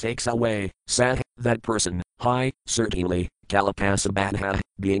 Apaharati, takes away, Sah, that person, Hi, certainly, Kalapasabadha,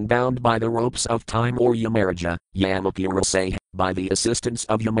 being bound by the ropes of time or Yamaraja, Yamapirasay, by the assistance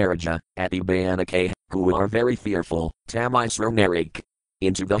of Yamaraja, Atibayanake, who are very fearful, Tamisronarik.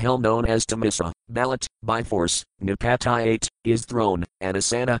 Into the hell known as Tamisra, ballot, by force, Nipatayate, is thrown,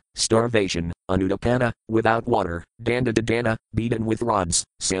 Anasana, starvation, Anudapana, without water, Dandadadana, beaten with rods,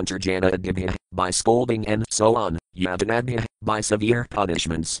 Santarjana Adibhya, by scolding and so on, Yatanadhya, by severe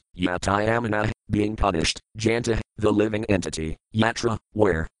punishments, Yatayamana, being punished, Janta, the living entity, Yatra,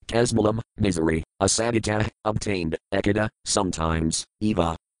 where, Kasmalam, misery, Asadita, obtained, Ekada, sometimes,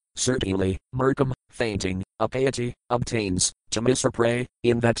 Eva. Certainly, Murkam, fainting, Apayati, obtains, Tamisra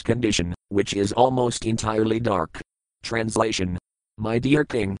in that condition, which is almost entirely dark. Translation. My dear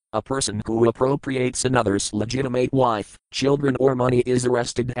king, a person who appropriates another's legitimate wife, children or money is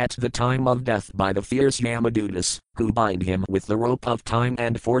arrested at the time of death by the fierce Yamadutas, who bind him with the rope of time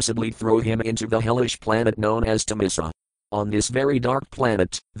and forcibly throw him into the hellish planet known as Tamisra. On this very dark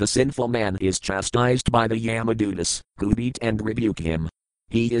planet, the sinful man is chastised by the Yamadutas, who beat and rebuke him.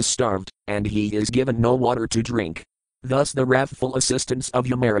 He is starved, and he is given no water to drink. Thus the wrathful assistants of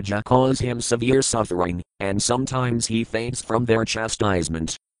Yamaraja cause him severe suffering, and sometimes he faints from their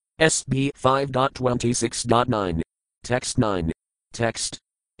chastisement. SB 5.26.9. Text 9. Text.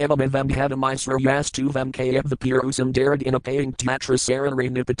 Evamivam hadamisra yastuvam kayev the pirusam darad in a paying tatra sarari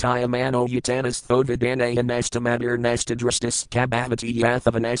nipataya mano yatanas thovidana anastamadir nastadristis kabavati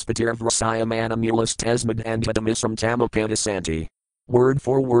yathavanaspatir vrasaya manamulas tasmad and vadamisram tamapadasanti. Word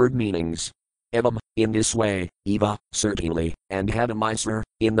for word meanings. Evam, in this way, Eva, certainly, and Hadamisra,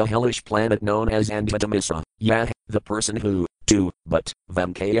 in the hellish planet known as Andhadamisra, Yah, the person who, do, but,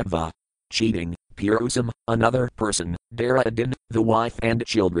 Vamkayava, cheating, Pirusam, another person, Daradin, the wife and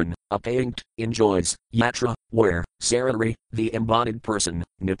children, Apayankt, enjoys, Yatra, where, Sarari, the embodied person,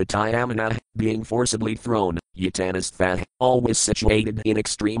 Nipatayamana, being forcibly thrown, Yatanastha, always situated in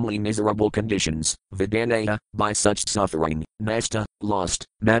extremely miserable conditions, Vidanaya, by such suffering, Nasta, lost,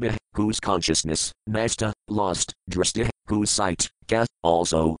 Mabha, whose consciousness, Nasta, lost, Drista, whose sight, Ka,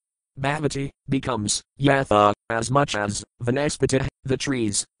 also. Bhavati, becomes, Yatha, as much as, Vanaspati, the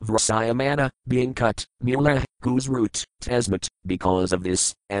trees, Vrasayamana, being cut, Mula, whose root, Tasmat, because of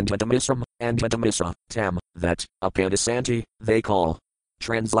this, and Tadamisra, Tam, that, Apadasanti, they call.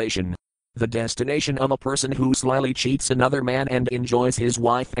 Translation. The destination of a person who slyly cheats another man and enjoys his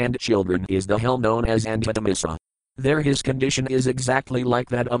wife and children is the hell known as Andhadamisra. There his condition is exactly like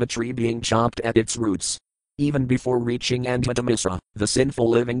that of a tree being chopped at its roots. Even before reaching Andhadamisra, the sinful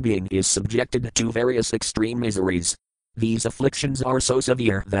living being is subjected to various extreme miseries. These afflictions are so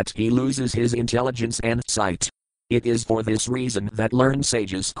severe that he loses his intelligence and sight. It is for this reason that learned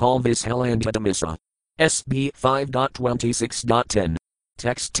sages call this hell Andhadamisra. SB 5.26.10.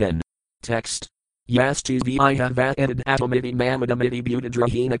 Text 10. Text. Yastus viha vatid atomidi mamadamidi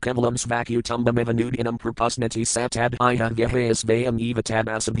butadrahina kevalam svacutumbamivanudinam propusnati satad iha vihas vayam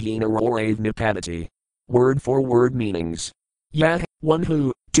evatabasabhina rorave nipadati. Word for word meanings. Yah, one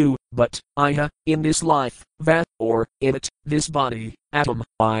who, two, but, iha, in this life, vat, or, it, this body, atom,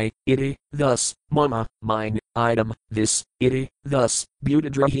 I, iti, thus, mama, mine, item, this, iti, thus,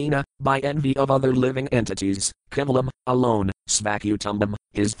 butadrahina, by envy of other living entities, kevalam, alone, svacutumbam,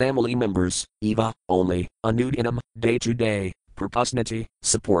 his family members, eva, only, anudinam, day to day, propusnati,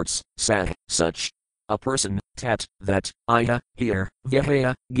 supports, sah, such. A person, tat, that, iha, here,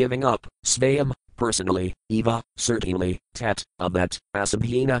 vihaya, giving up, svayam, personally, eva, certainly, tat, of that,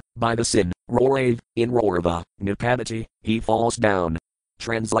 asabhina, by the sin, rorave, in rorva, nipadati, he falls down.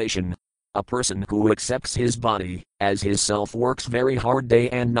 Translation. A person who accepts his body, as his self works very hard day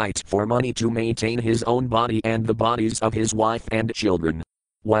and night for money to maintain his own body and the bodies of his wife and children.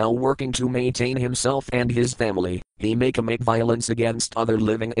 While working to maintain himself and his family, he may commit violence against other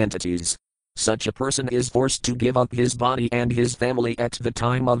living entities. Such a person is forced to give up his body and his family at the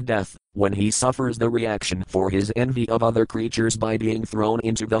time of death, when he suffers the reaction for his envy of other creatures by being thrown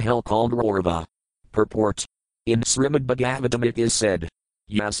into the hell called Rorva. Purport. In Srimad Bhagavatam it is said,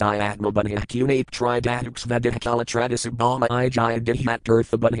 Yasayatmabadhih kunate tridatuksvadih kalatradisabdama ijayadihhat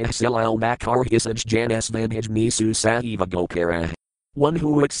earthabadhih silal makarhisaj janesvadhij nisu sahiva gopara. One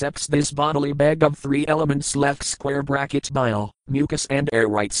who accepts this bodily bag of three elements left square bracket bile, mucus and air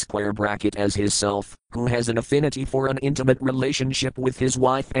right square bracket as his self, who has an affinity for an intimate relationship with his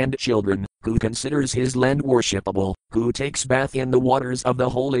wife and children, who considers his land worshipable, who takes bath in the waters of the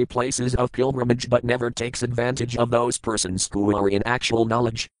holy places of pilgrimage but never takes advantage of those persons who are in actual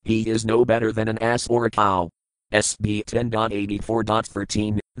knowledge, he is no better than an ass or a cow. SB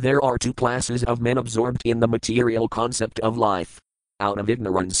 10.84.13 There are two classes of men absorbed in the material concept of life. Out of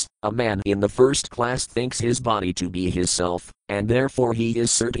ignorance, a man in the first class thinks his body to be his self, and therefore he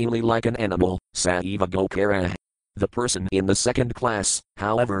is certainly like an animal, Saiva Gokara. The person in the second class,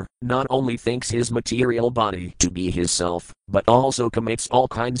 however, not only thinks his material body to be his self, but also commits all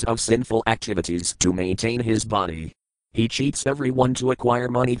kinds of sinful activities to maintain his body. He cheats everyone to acquire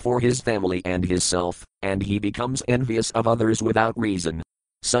money for his family and his self, and he becomes envious of others without reason.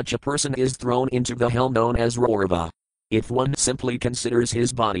 Such a person is thrown into the hell known as Rorva. If one simply considers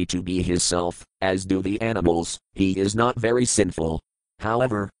his body to be his self, as do the animals, he is not very sinful.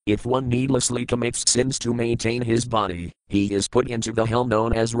 However, if one needlessly commits sins to maintain his body, he is put into the hell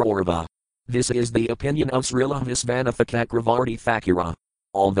known as Rorva. This is the opinion of Srila Visvanatha Thakura.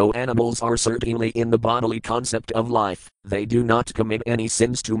 Although animals are certainly in the bodily concept of life, they do not commit any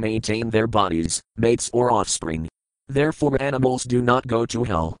sins to maintain their bodies, mates or offspring. Therefore animals do not go to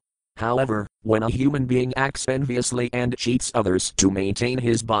hell. However, when a human being acts enviously and cheats others to maintain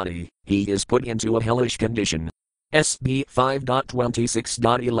his body, he is put into a hellish condition. SB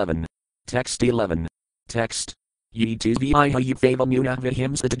 5.26.11. Text 11. Text. Yetisviha yupavamuna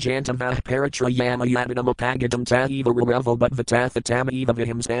vihimsatajantavah paratrayama yadinamapagadam tahiva rurava but vitathatama eva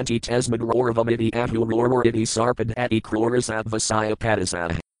vihimsanti tesmad rorvamiti ahu rororiti sarpad ati krorisavasaya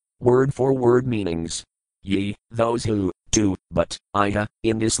padasa. Word for word meanings. Ye, those who, two, but, iha,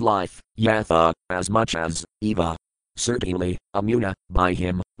 in this life, yatha, as much as, eva. Certainly, amuna, by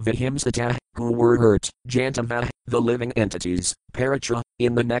him, vihimsata, who were hurt, jantava, the living entities, paratra,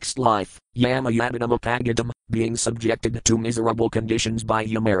 in the next life, yama yadinamapagadam, being subjected to miserable conditions by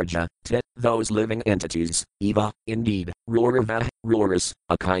Yamaraja, those living entities, eva, indeed, rorava, roras,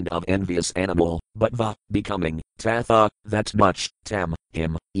 a kind of envious animal, but va, becoming, tatha, that much, tam,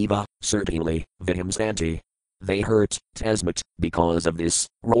 him, eva, certainly, vihimsanti. They hurt, tasmat, because of this,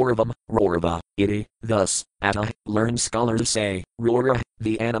 rorvam, rorva, iti, thus, atta, learned scholars say, rora,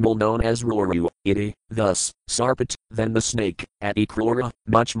 the animal known as roru, iti, thus, sarpat, then the snake, ati krora,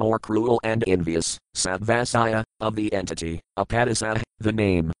 much more cruel and envious, sadvasaya, of the entity, apadasa, the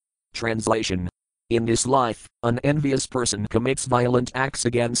name. Translation. In this life, an envious person commits violent acts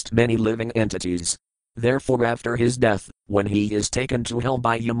against many living entities. Therefore after his death, when he is taken to hell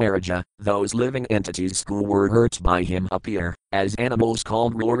by Yamaraja, those living entities who were hurt by him appear, as animals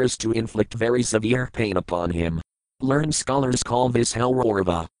called roras to inflict very severe pain upon him. Learned scholars call this hell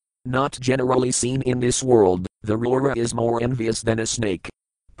rorva. Not generally seen in this world, the rora is more envious than a snake.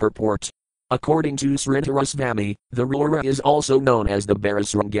 Purport. According to Srintarasvami, the rora is also known as the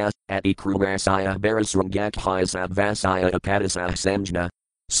Barasranga, ati krurasaya barasrangak hyasavasaya apadasa samjna.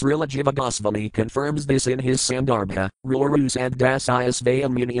 Srila Jiva Goswami confirms this in his Sandarbha, Rorus and Dasayas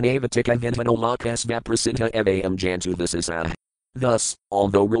Vayam Unianavatika Vinvanolakas Vaprasitha Evayam Jantuvasasa. Thus,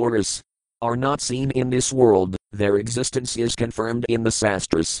 although Roras are not seen in this world, their existence is confirmed in the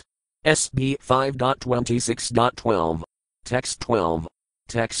Sastras. SB 5.26.12. Text 12.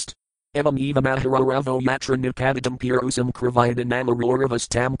 Text. Evam eva mahararavo yatra nipadidam pirusam kravidam amaroravas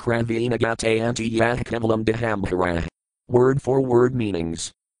tam kravina gate anti yah kevalam dehamhara. Word for word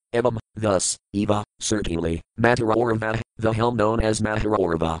meanings. Evam, thus, eva, certainly, Maharorava, the hill known as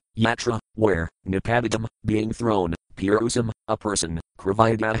Maharorava, yatra, where, nipadidam, being thrown, pirusam, a person,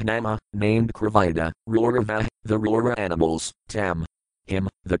 kravida nama, named kravida, rorava, the rora animals, tam, him,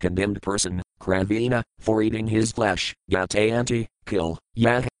 the condemned person, kravina, for eating his flesh, gatayanti, kill,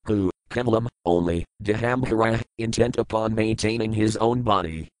 yah, who, kevalam, only, dehamhara, intent upon maintaining his own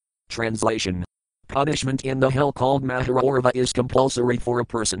body. Translation. Punishment in the hell called Maharorava is compulsory for a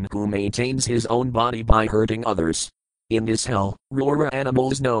person who maintains his own body by hurting others. In this hell, Rora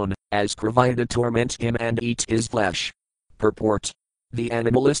animals known as Kravida torment him and eat his flesh. Purport. The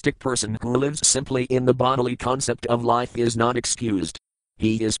animalistic person who lives simply in the bodily concept of life is not excused.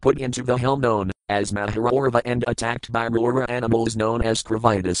 He is put into the hell known as Maharorava and attacked by Rora animals known as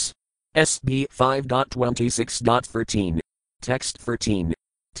Kravidas. SB 5.26.13. Text 13.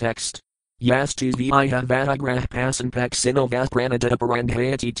 Text. Yastus viha vadagrah pasanpak sinovas pranada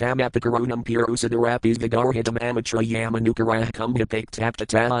parandhayati tamapakarunam pirusadarapis vigarhitam amatra yamanukarah kumhipik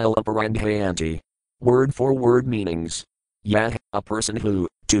taptatile aparandhayanti. Word for word meanings. Yah, a person who,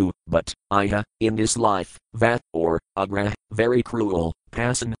 to, but, iha, in this life, vat, or, agrah, very cruel,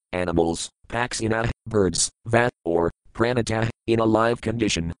 pasan, animals, paksina, birds, vat, or, pranata, in a live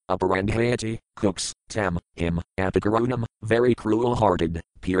condition, aparandhayati, cooks, tam, him, apikarunam, very cruel-hearted,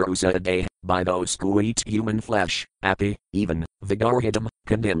 pirusade, by those who eat human flesh, api, even, vigarhitam,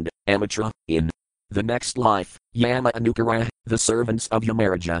 condemned, amatra, in the next life, Yama Anukara, the servants of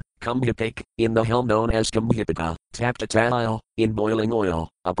Yamaraja, Kumhipik, in the hell known as Kumhipika, Taptatile, in boiling oil,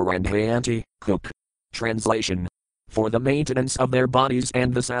 Aparandhayanti, cook. Translation. For the maintenance of their bodies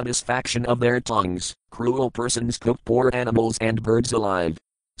and the satisfaction of their tongues, cruel persons cook poor animals and birds alive.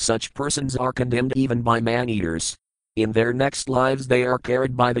 Such persons are condemned even by man-eaters. In their next lives they are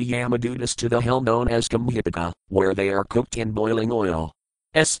carried by the Yamadutas to the hell known as Kumhipika, where they are cooked in boiling oil.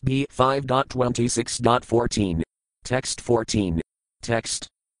 SB 5.26.14. Text 14. Text.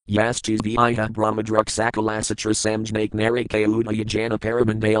 Yastus viha brahmadruk sakalasatra samjnake narike udayajana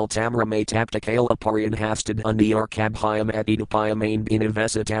paramandale tamrame taptakale aparian hastad uniyar kabhyam atidupayamain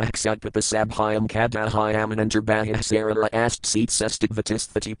binivesataksatpapasabhyam kadahayam ananterbahih sarala ast seat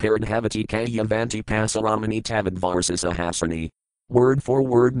sestigvatisthati paradhavati kayyavanti pasaramani tavadvarsas ahasrani. Word for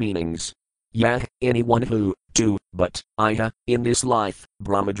word meanings. Yah, anyone who, to, but, iha, in this life,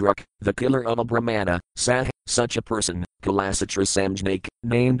 Brahmadruk, the killer of a Brahmana, sah, such a person, Kalasatra Samjnake,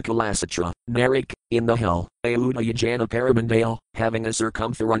 named Kalasatra, Narik, in the hell, Ayudayajana Paramandale, having a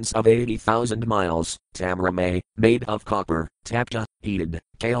circumference of 80,000 miles, Tamrame, made of copper, Tapta, heated,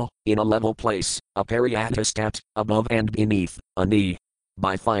 Kale, in a level place, a Pariatastat, above and beneath, a knee.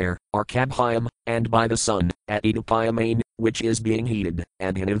 By fire, or Kabhyam, and by the sun, at Idupayamain, which is being heated,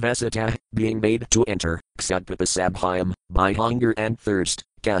 and Hinivesata, being made to enter, Ksatpapasabhyam, by hunger and thirst,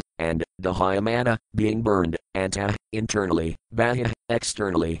 Ka, and Dahayamana, being burned, Anta, internally, Bahya,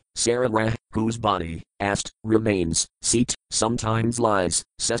 externally, Sarara, whose body, ast, remains, seat, sometimes lies,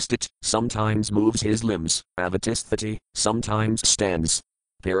 sestit, sometimes moves his limbs, Avatisthati, sometimes stands.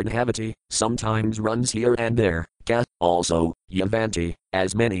 Paradhavati, sometimes runs here and there, Ka, also, Yavanti,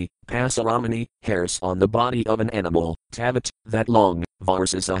 as many, Pasaramani, hairs on the body of an animal, Tavat, that long,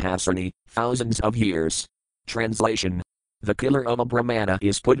 Varsasahasrani, thousands of years. Translation. The killer of a Brahmana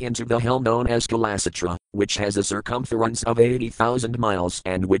is put into the hell known as Kalasatra, which has a circumference of 80,000 miles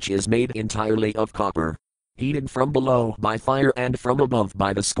and which is made entirely of copper. Heated from below by fire and from above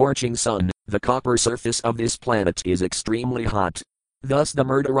by the scorching sun, the copper surface of this planet is extremely hot. Thus the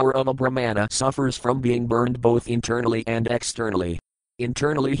murderer of a Brahmana suffers from being burned both internally and externally.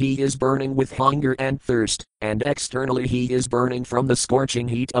 Internally he is burning with hunger and thirst, and externally he is burning from the scorching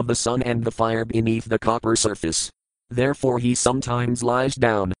heat of the sun and the fire beneath the copper surface. Therefore he sometimes lies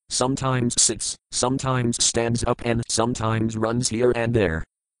down, sometimes sits, sometimes stands up and sometimes runs here and there.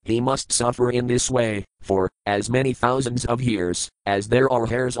 He must suffer in this way, for as many thousands of years as there are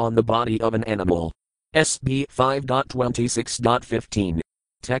hairs on the body of an animal. SB 5.26.15.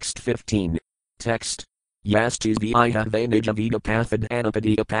 Text 15. Text. Yastus viha vanijavida pathad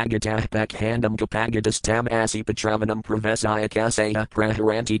anapadya pagatah pakhandam kapagadas tam asipatravanam pravesaya kasaya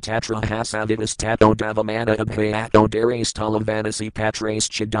praharanti tatra hasavidas tato davamana abhayato dares talavanasi patres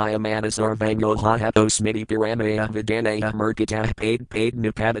chidayamanas arvango hahato smiti piramaya vidanaya murkitah paid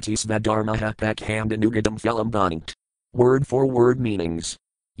nipadatis vadarmaha pakhamdanugadam phelam bonant. Word for word meanings.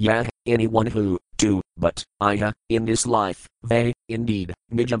 Yah, anyone who, 2, but, Iha, in this life, they, indeed,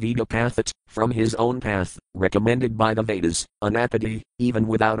 Nijavida pathat, from his own path, recommended by the Vedas, Anapati, even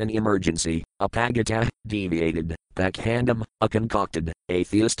without an emergency, Apagata, deviated, Pakhandam, a concocted,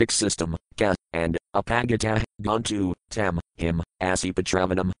 atheistic system, Ka, and, Apagata, gone to, Tam, him,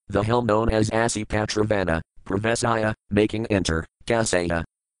 Asipatravanam, the hell known as Asipatravana, Pravesaya, making enter, Kasaya.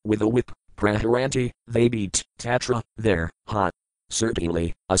 With a whip, Praharanti, they beat, Tatra, there, hot.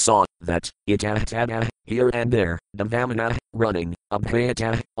 Certainly, I saw that, itatada, here and there, Davamana, running,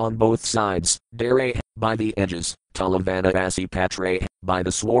 Abhayata, on both sides, Dare, by the edges, Talavana Asipatre, by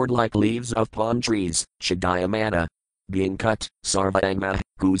the sword-like leaves of palm trees, Chidayamana, being cut, Sarvangma,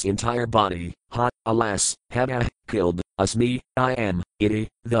 whose entire body, hot, alas, Hada, killed, Asmi, I am, iti,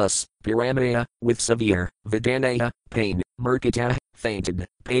 thus, Piramaya, with severe, Vidanaya, pain, Murkita, fainted,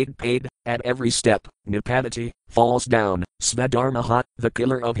 paid, at every step, Nipadati, falls down, Svadharma hot, the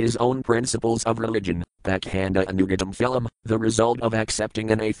killer of his own principles of religion, Pakhanda anugatam philam, the result of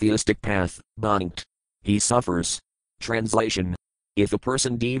accepting an atheistic path, Bhankt. He suffers. Translation. If a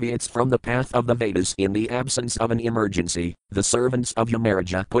person deviates from the path of the Vedas in the absence of an emergency, the servants of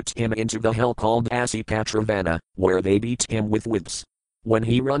Yamaraja put him into the hell called Asipatravana, where they beat him with whips. When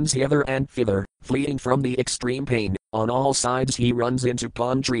he runs hither and thither, fleeing from the extreme pain, on all sides he runs into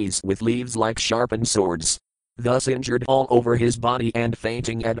palm trees with leaves like sharpened swords. Thus injured all over his body and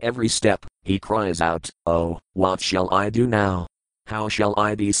fainting at every step, he cries out, "Oh, what shall I do now? How shall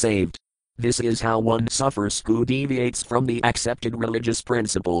I be saved?" This is how one suffers who deviates from the accepted religious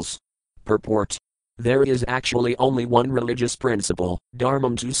principles. Purport. There is actually only one religious principle,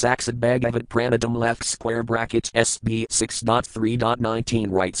 Dharmam to Saksad Bhagavad Pranadam left square bracket SB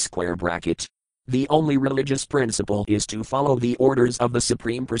 6.3.19 right square bracket. The only religious principle is to follow the orders of the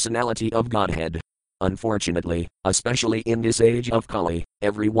Supreme Personality of Godhead. Unfortunately, especially in this age of Kali,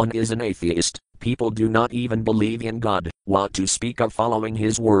 everyone is an atheist. People do not even believe in God, what to speak of following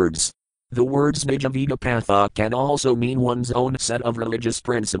his words. The words Nijavida Patha can also mean one's own set of religious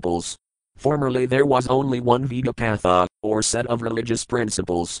principles. Formerly there was only one Vedapatha, or set of religious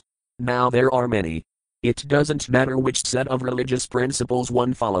principles. Now there are many. It doesn't matter which set of religious principles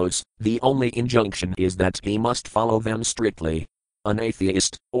one follows, the only injunction is that he must follow them strictly. An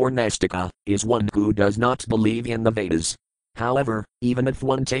atheist, or Nastika, is one who does not believe in the Vedas. However, even if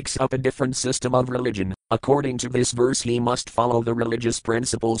one takes up a different system of religion, according to this verse he must follow the religious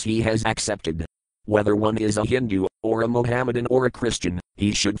principles he has accepted. Whether one is a Hindu, or a Mohammedan or a Christian,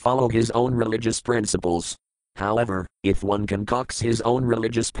 he should follow his own religious principles. However, if one concocts his own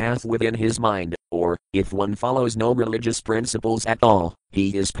religious path within his mind, or, if one follows no religious principles at all,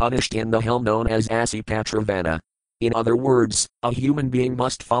 he is punished in the hell known as Asipatravana. In other words, a human being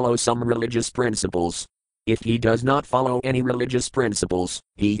must follow some religious principles. If he does not follow any religious principles,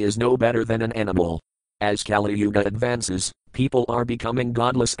 he is no better than an animal. As Kali Yuga advances, people are becoming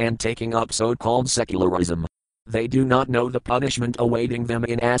godless and taking up so-called secularism. They do not know the punishment awaiting them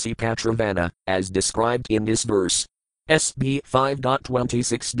in Asipatravana, as described in this verse. SB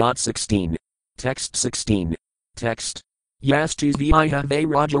 5.26.16. Text 16. Text. Yastus viha ve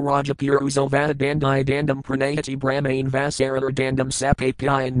raja raja puruzo vadandai dandam pranayati brahmain vasarar dandam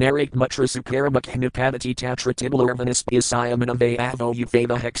sapapian narik mutra suparamak hnipadati tatra tiblarvanis isayamana ve avo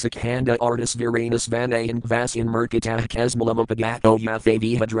ufava hexakhanda artis viranus vanayan vasin murkitah kasmalamapagato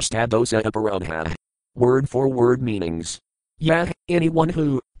yafavi hadrastadosa aparodha. Word for word meanings. Yah, anyone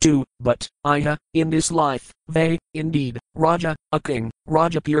who, to, but, Iha, in this life, they, indeed, Raja, a king,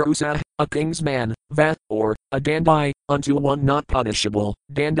 Raja Purusa, a king's man, Va, or, a Dandai, unto one not punishable,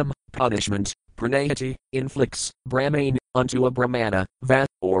 Dandam, punishment, Pranayati, inflicts, Brahmain, unto a Brahmana, Va,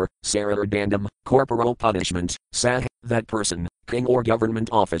 or, Sarar Dandam, corporal punishment, Sah, that person, king or government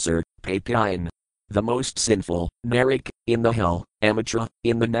officer, Papian. The most sinful, Narik, in the hell, Amatra,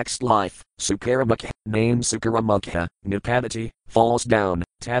 in the next life, Sukaramukha, named Sukaramukha, Nipadati, falls down,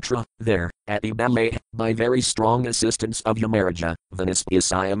 Tatra, there, at Ibale, by very strong assistance of Yamaraja, Vanis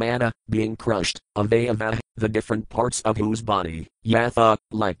Isayamana, being crushed, Avayava, the different parts of whose body, Yatha,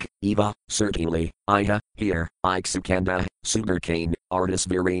 like, Eva, certainly, Iha, here, Iksukanda, Sugarcane, Artis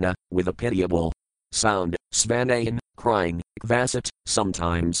Virena, with a pitiable sound, Svanayan, crying, Vasat,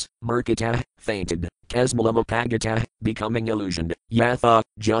 sometimes, Murkita, fainted, Kasmalamapagata, becoming illusioned, Yatha,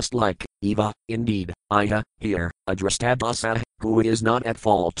 just like, Eva, indeed, Iha, here, Adrastadasa, who is not at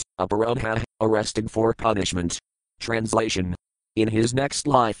fault, Aparodha, arrested for punishment. Translation. in his next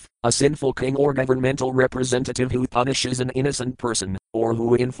life, a sinful king or governmental representative who punishes an innocent person, or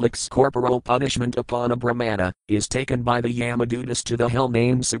who inflicts corporal punishment upon a Brahmana, is taken by the Yamadutas to the hell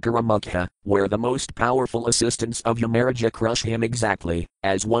named Sukaramukha, where the most powerful assistants of Yamaraja crush him exactly,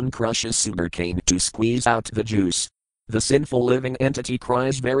 as one crushes sugarcane to squeeze out the juice. The sinful living entity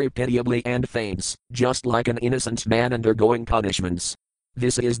cries very pitiably and faints, just like an innocent man undergoing punishments.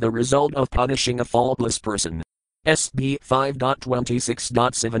 This is the result of punishing a faultless person. SB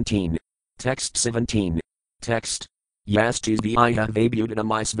 5.26.17. Text 17. Text. Yastis viha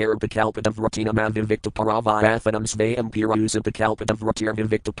vabudanamais veripakalpata vratinamavivikta paravayathanam svayam pirusapakapata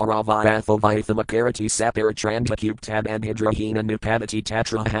vratirvivikta paravayatho vithamakarati saparatrandakuptab anhidrahina nipavati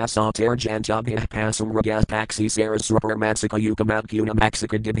tatra hasatarjantubhih pasum ragas paxi sarasraparmatsika yukamadguna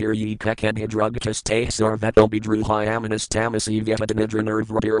maxika dibhiryi pekanhidrugtas te sarvato bidruhyamanas tamasi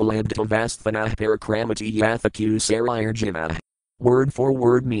vyatadanidranurvradirlabdto vasthanah parakramati yathaku sarayarjiva. Word for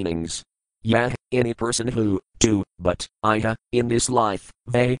word meanings. Yah, any person who, to, but, iha, in this life,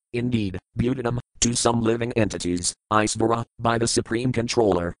 they, indeed, butanam, to some living entities, Isvara, by the Supreme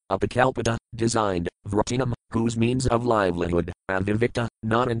Controller, apakalpita, designed, vratinam, whose means of livelihood, avivikta,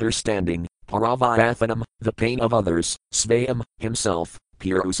 not understanding, paravayathanam, the pain of others, svayam, himself,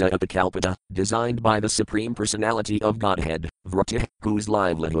 Purusa apakalpita, designed by the Supreme Personality of Godhead, vratih, whose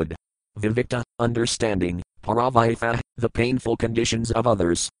livelihood, vivikta, understanding, paravayatha, the painful conditions of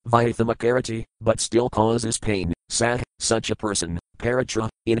others, vithamakarati, but still causes pain, sah, such a person, paratra,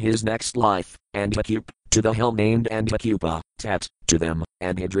 in his next life, andhakup, to the hell named andhakupa, tat, to them,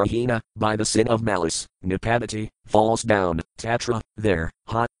 anhidrahina, by the sin of malice, nipavati, falls down, tatra, there,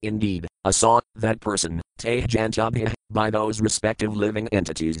 ha, indeed, asa, that person, te jantubhih, by those respective living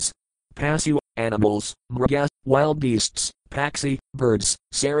entities. Pasu, animals, mragas, wild beasts, paxi, birds,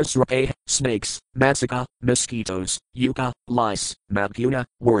 sarasrapa, snakes, matsika, mosquitoes, yuka, lice, maguna,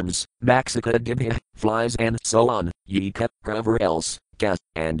 worms, maxika dibhih, flies and so on, yika, whoever else, ka,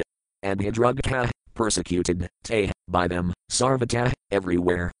 and hidrugka, persecuted, te, by them, sarvata,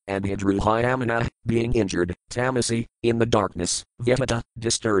 everywhere, and hidruhyamana, being injured, tamasi, in the darkness, vyapata,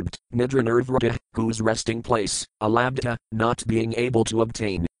 disturbed, nidranurvrata, whose resting place, alabdata, not being able to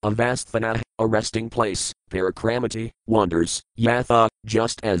obtain, avasthana, a resting place, parakramati, wanders, yatha,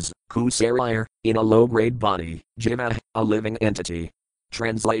 just as, kusarayar, in a low-grade body, jiva, a living entity.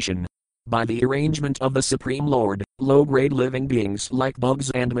 Translation. By the arrangement of the Supreme Lord, low-grade living beings like bugs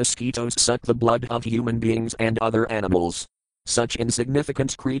and mosquitoes suck the blood of human beings and other animals. Such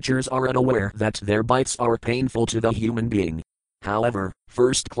insignificant creatures are unaware that their bites are painful to the human being. However,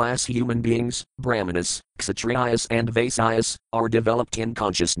 first-class human beings, Brahmanas, Kshatriyas and Vaisyas, are developed in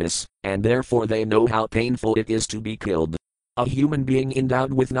consciousness, and therefore they know how painful it is to be killed. A human being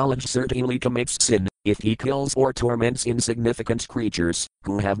endowed with knowledge certainly commits sin, if he kills or torments insignificant creatures,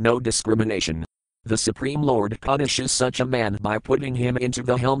 who have no discrimination. The Supreme Lord punishes such a man by putting him into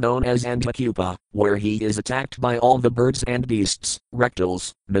the hell known as Andhakupa, where he is attacked by all the birds and beasts,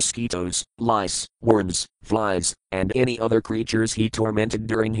 reptiles, mosquitoes, lice, worms, flies, and any other creatures he tormented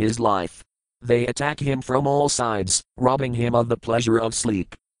during his life. They attack him from all sides, robbing him of the pleasure of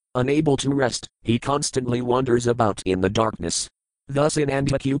sleep. Unable to rest, he constantly wanders about in the darkness. Thus in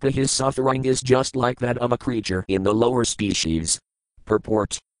Andhakupa his suffering is just like that of a creature in the lower species.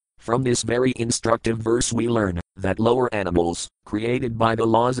 Purport. From this very instructive verse we learn that lower animals, created by the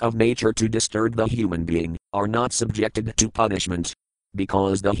laws of nature to disturb the human being, are not subjected to punishment.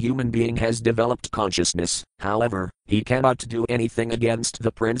 Because the human being has developed consciousness, however, he cannot do anything against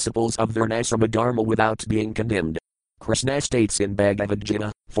the principles of Varnasrama Dharma without being condemned. Krishna states in Bhagavad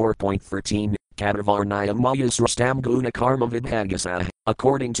Gita 4.13, Kadavarnayam Mayasrastam Guna Karma Vibhagasa,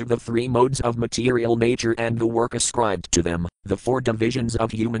 according to the three modes of material nature and the work ascribed to them, the four divisions of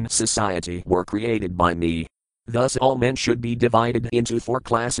human society were created by me. Thus all men should be divided into four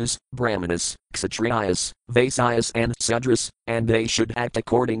classes, Brahmanas, Kshatriyas, Vaisyas and Sudras, and they should act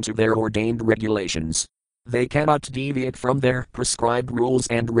according to their ordained regulations. They cannot deviate from their prescribed rules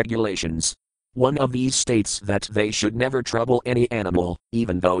and regulations. One of these states that they should never trouble any animal,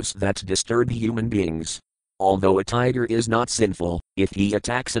 even those that disturb human beings. Although a tiger is not sinful, if he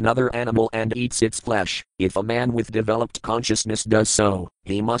attacks another animal and eats its flesh, if a man with developed consciousness does so,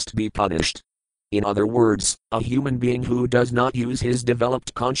 he must be punished. In other words, a human being who does not use his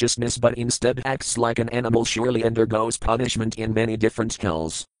developed consciousness but instead acts like an animal surely undergoes punishment in many different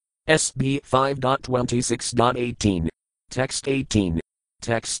hells. SB 5.26.18. Text 18.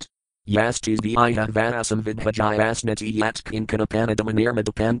 Text. Yastis viya vanasam vidhajayasnati yatkinkanapanadam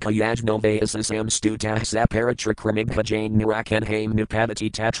nirmadapanka yajnovayasasam stutah saparatra kramighajain nirakanhaim nipadati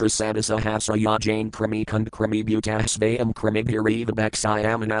tatra sadasa hasayajain kramikund kramibutah svayam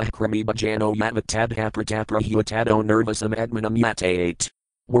kramibhirivabaksayamanah kramibhajano yavatadhapratapra huatado nervasam admanam yatate.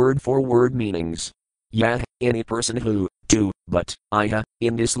 Word for word meanings. Yah, any person who, to, but, iha,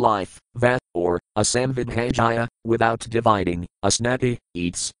 in this life, va, or, asamvidhajaya, without dividing, asnati,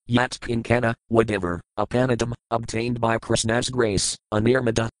 eats, yatkinkana, whatever, apanadam, obtained by Krishna's grace,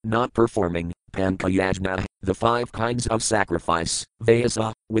 anirmada, not performing, pankayajna, the 5 kinds of sacrifice,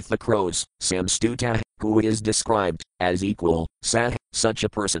 vayasa, with the crows, samstuta, who is described, as equal, sah, such a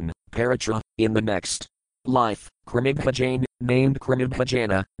person, paratra, in the next life, Kramibhajain, named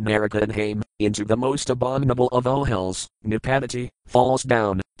Kramibhajana, Narakanhaim, into the most abominable of all hells, Nipadati, falls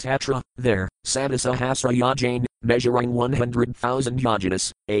down, Tatra, there, Sadasahasrayajain, measuring 100,000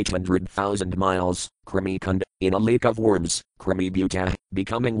 yojanas, 800,000 miles, Kramikund, in a lake of worms, Kramibhuta,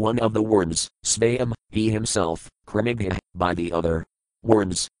 becoming one of the worms, Svayam, he himself, Kramigha, by the other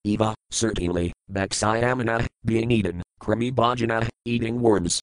worms, Eva, certainly, Baksayamana, being eaten, Kramibhajana, eating worms,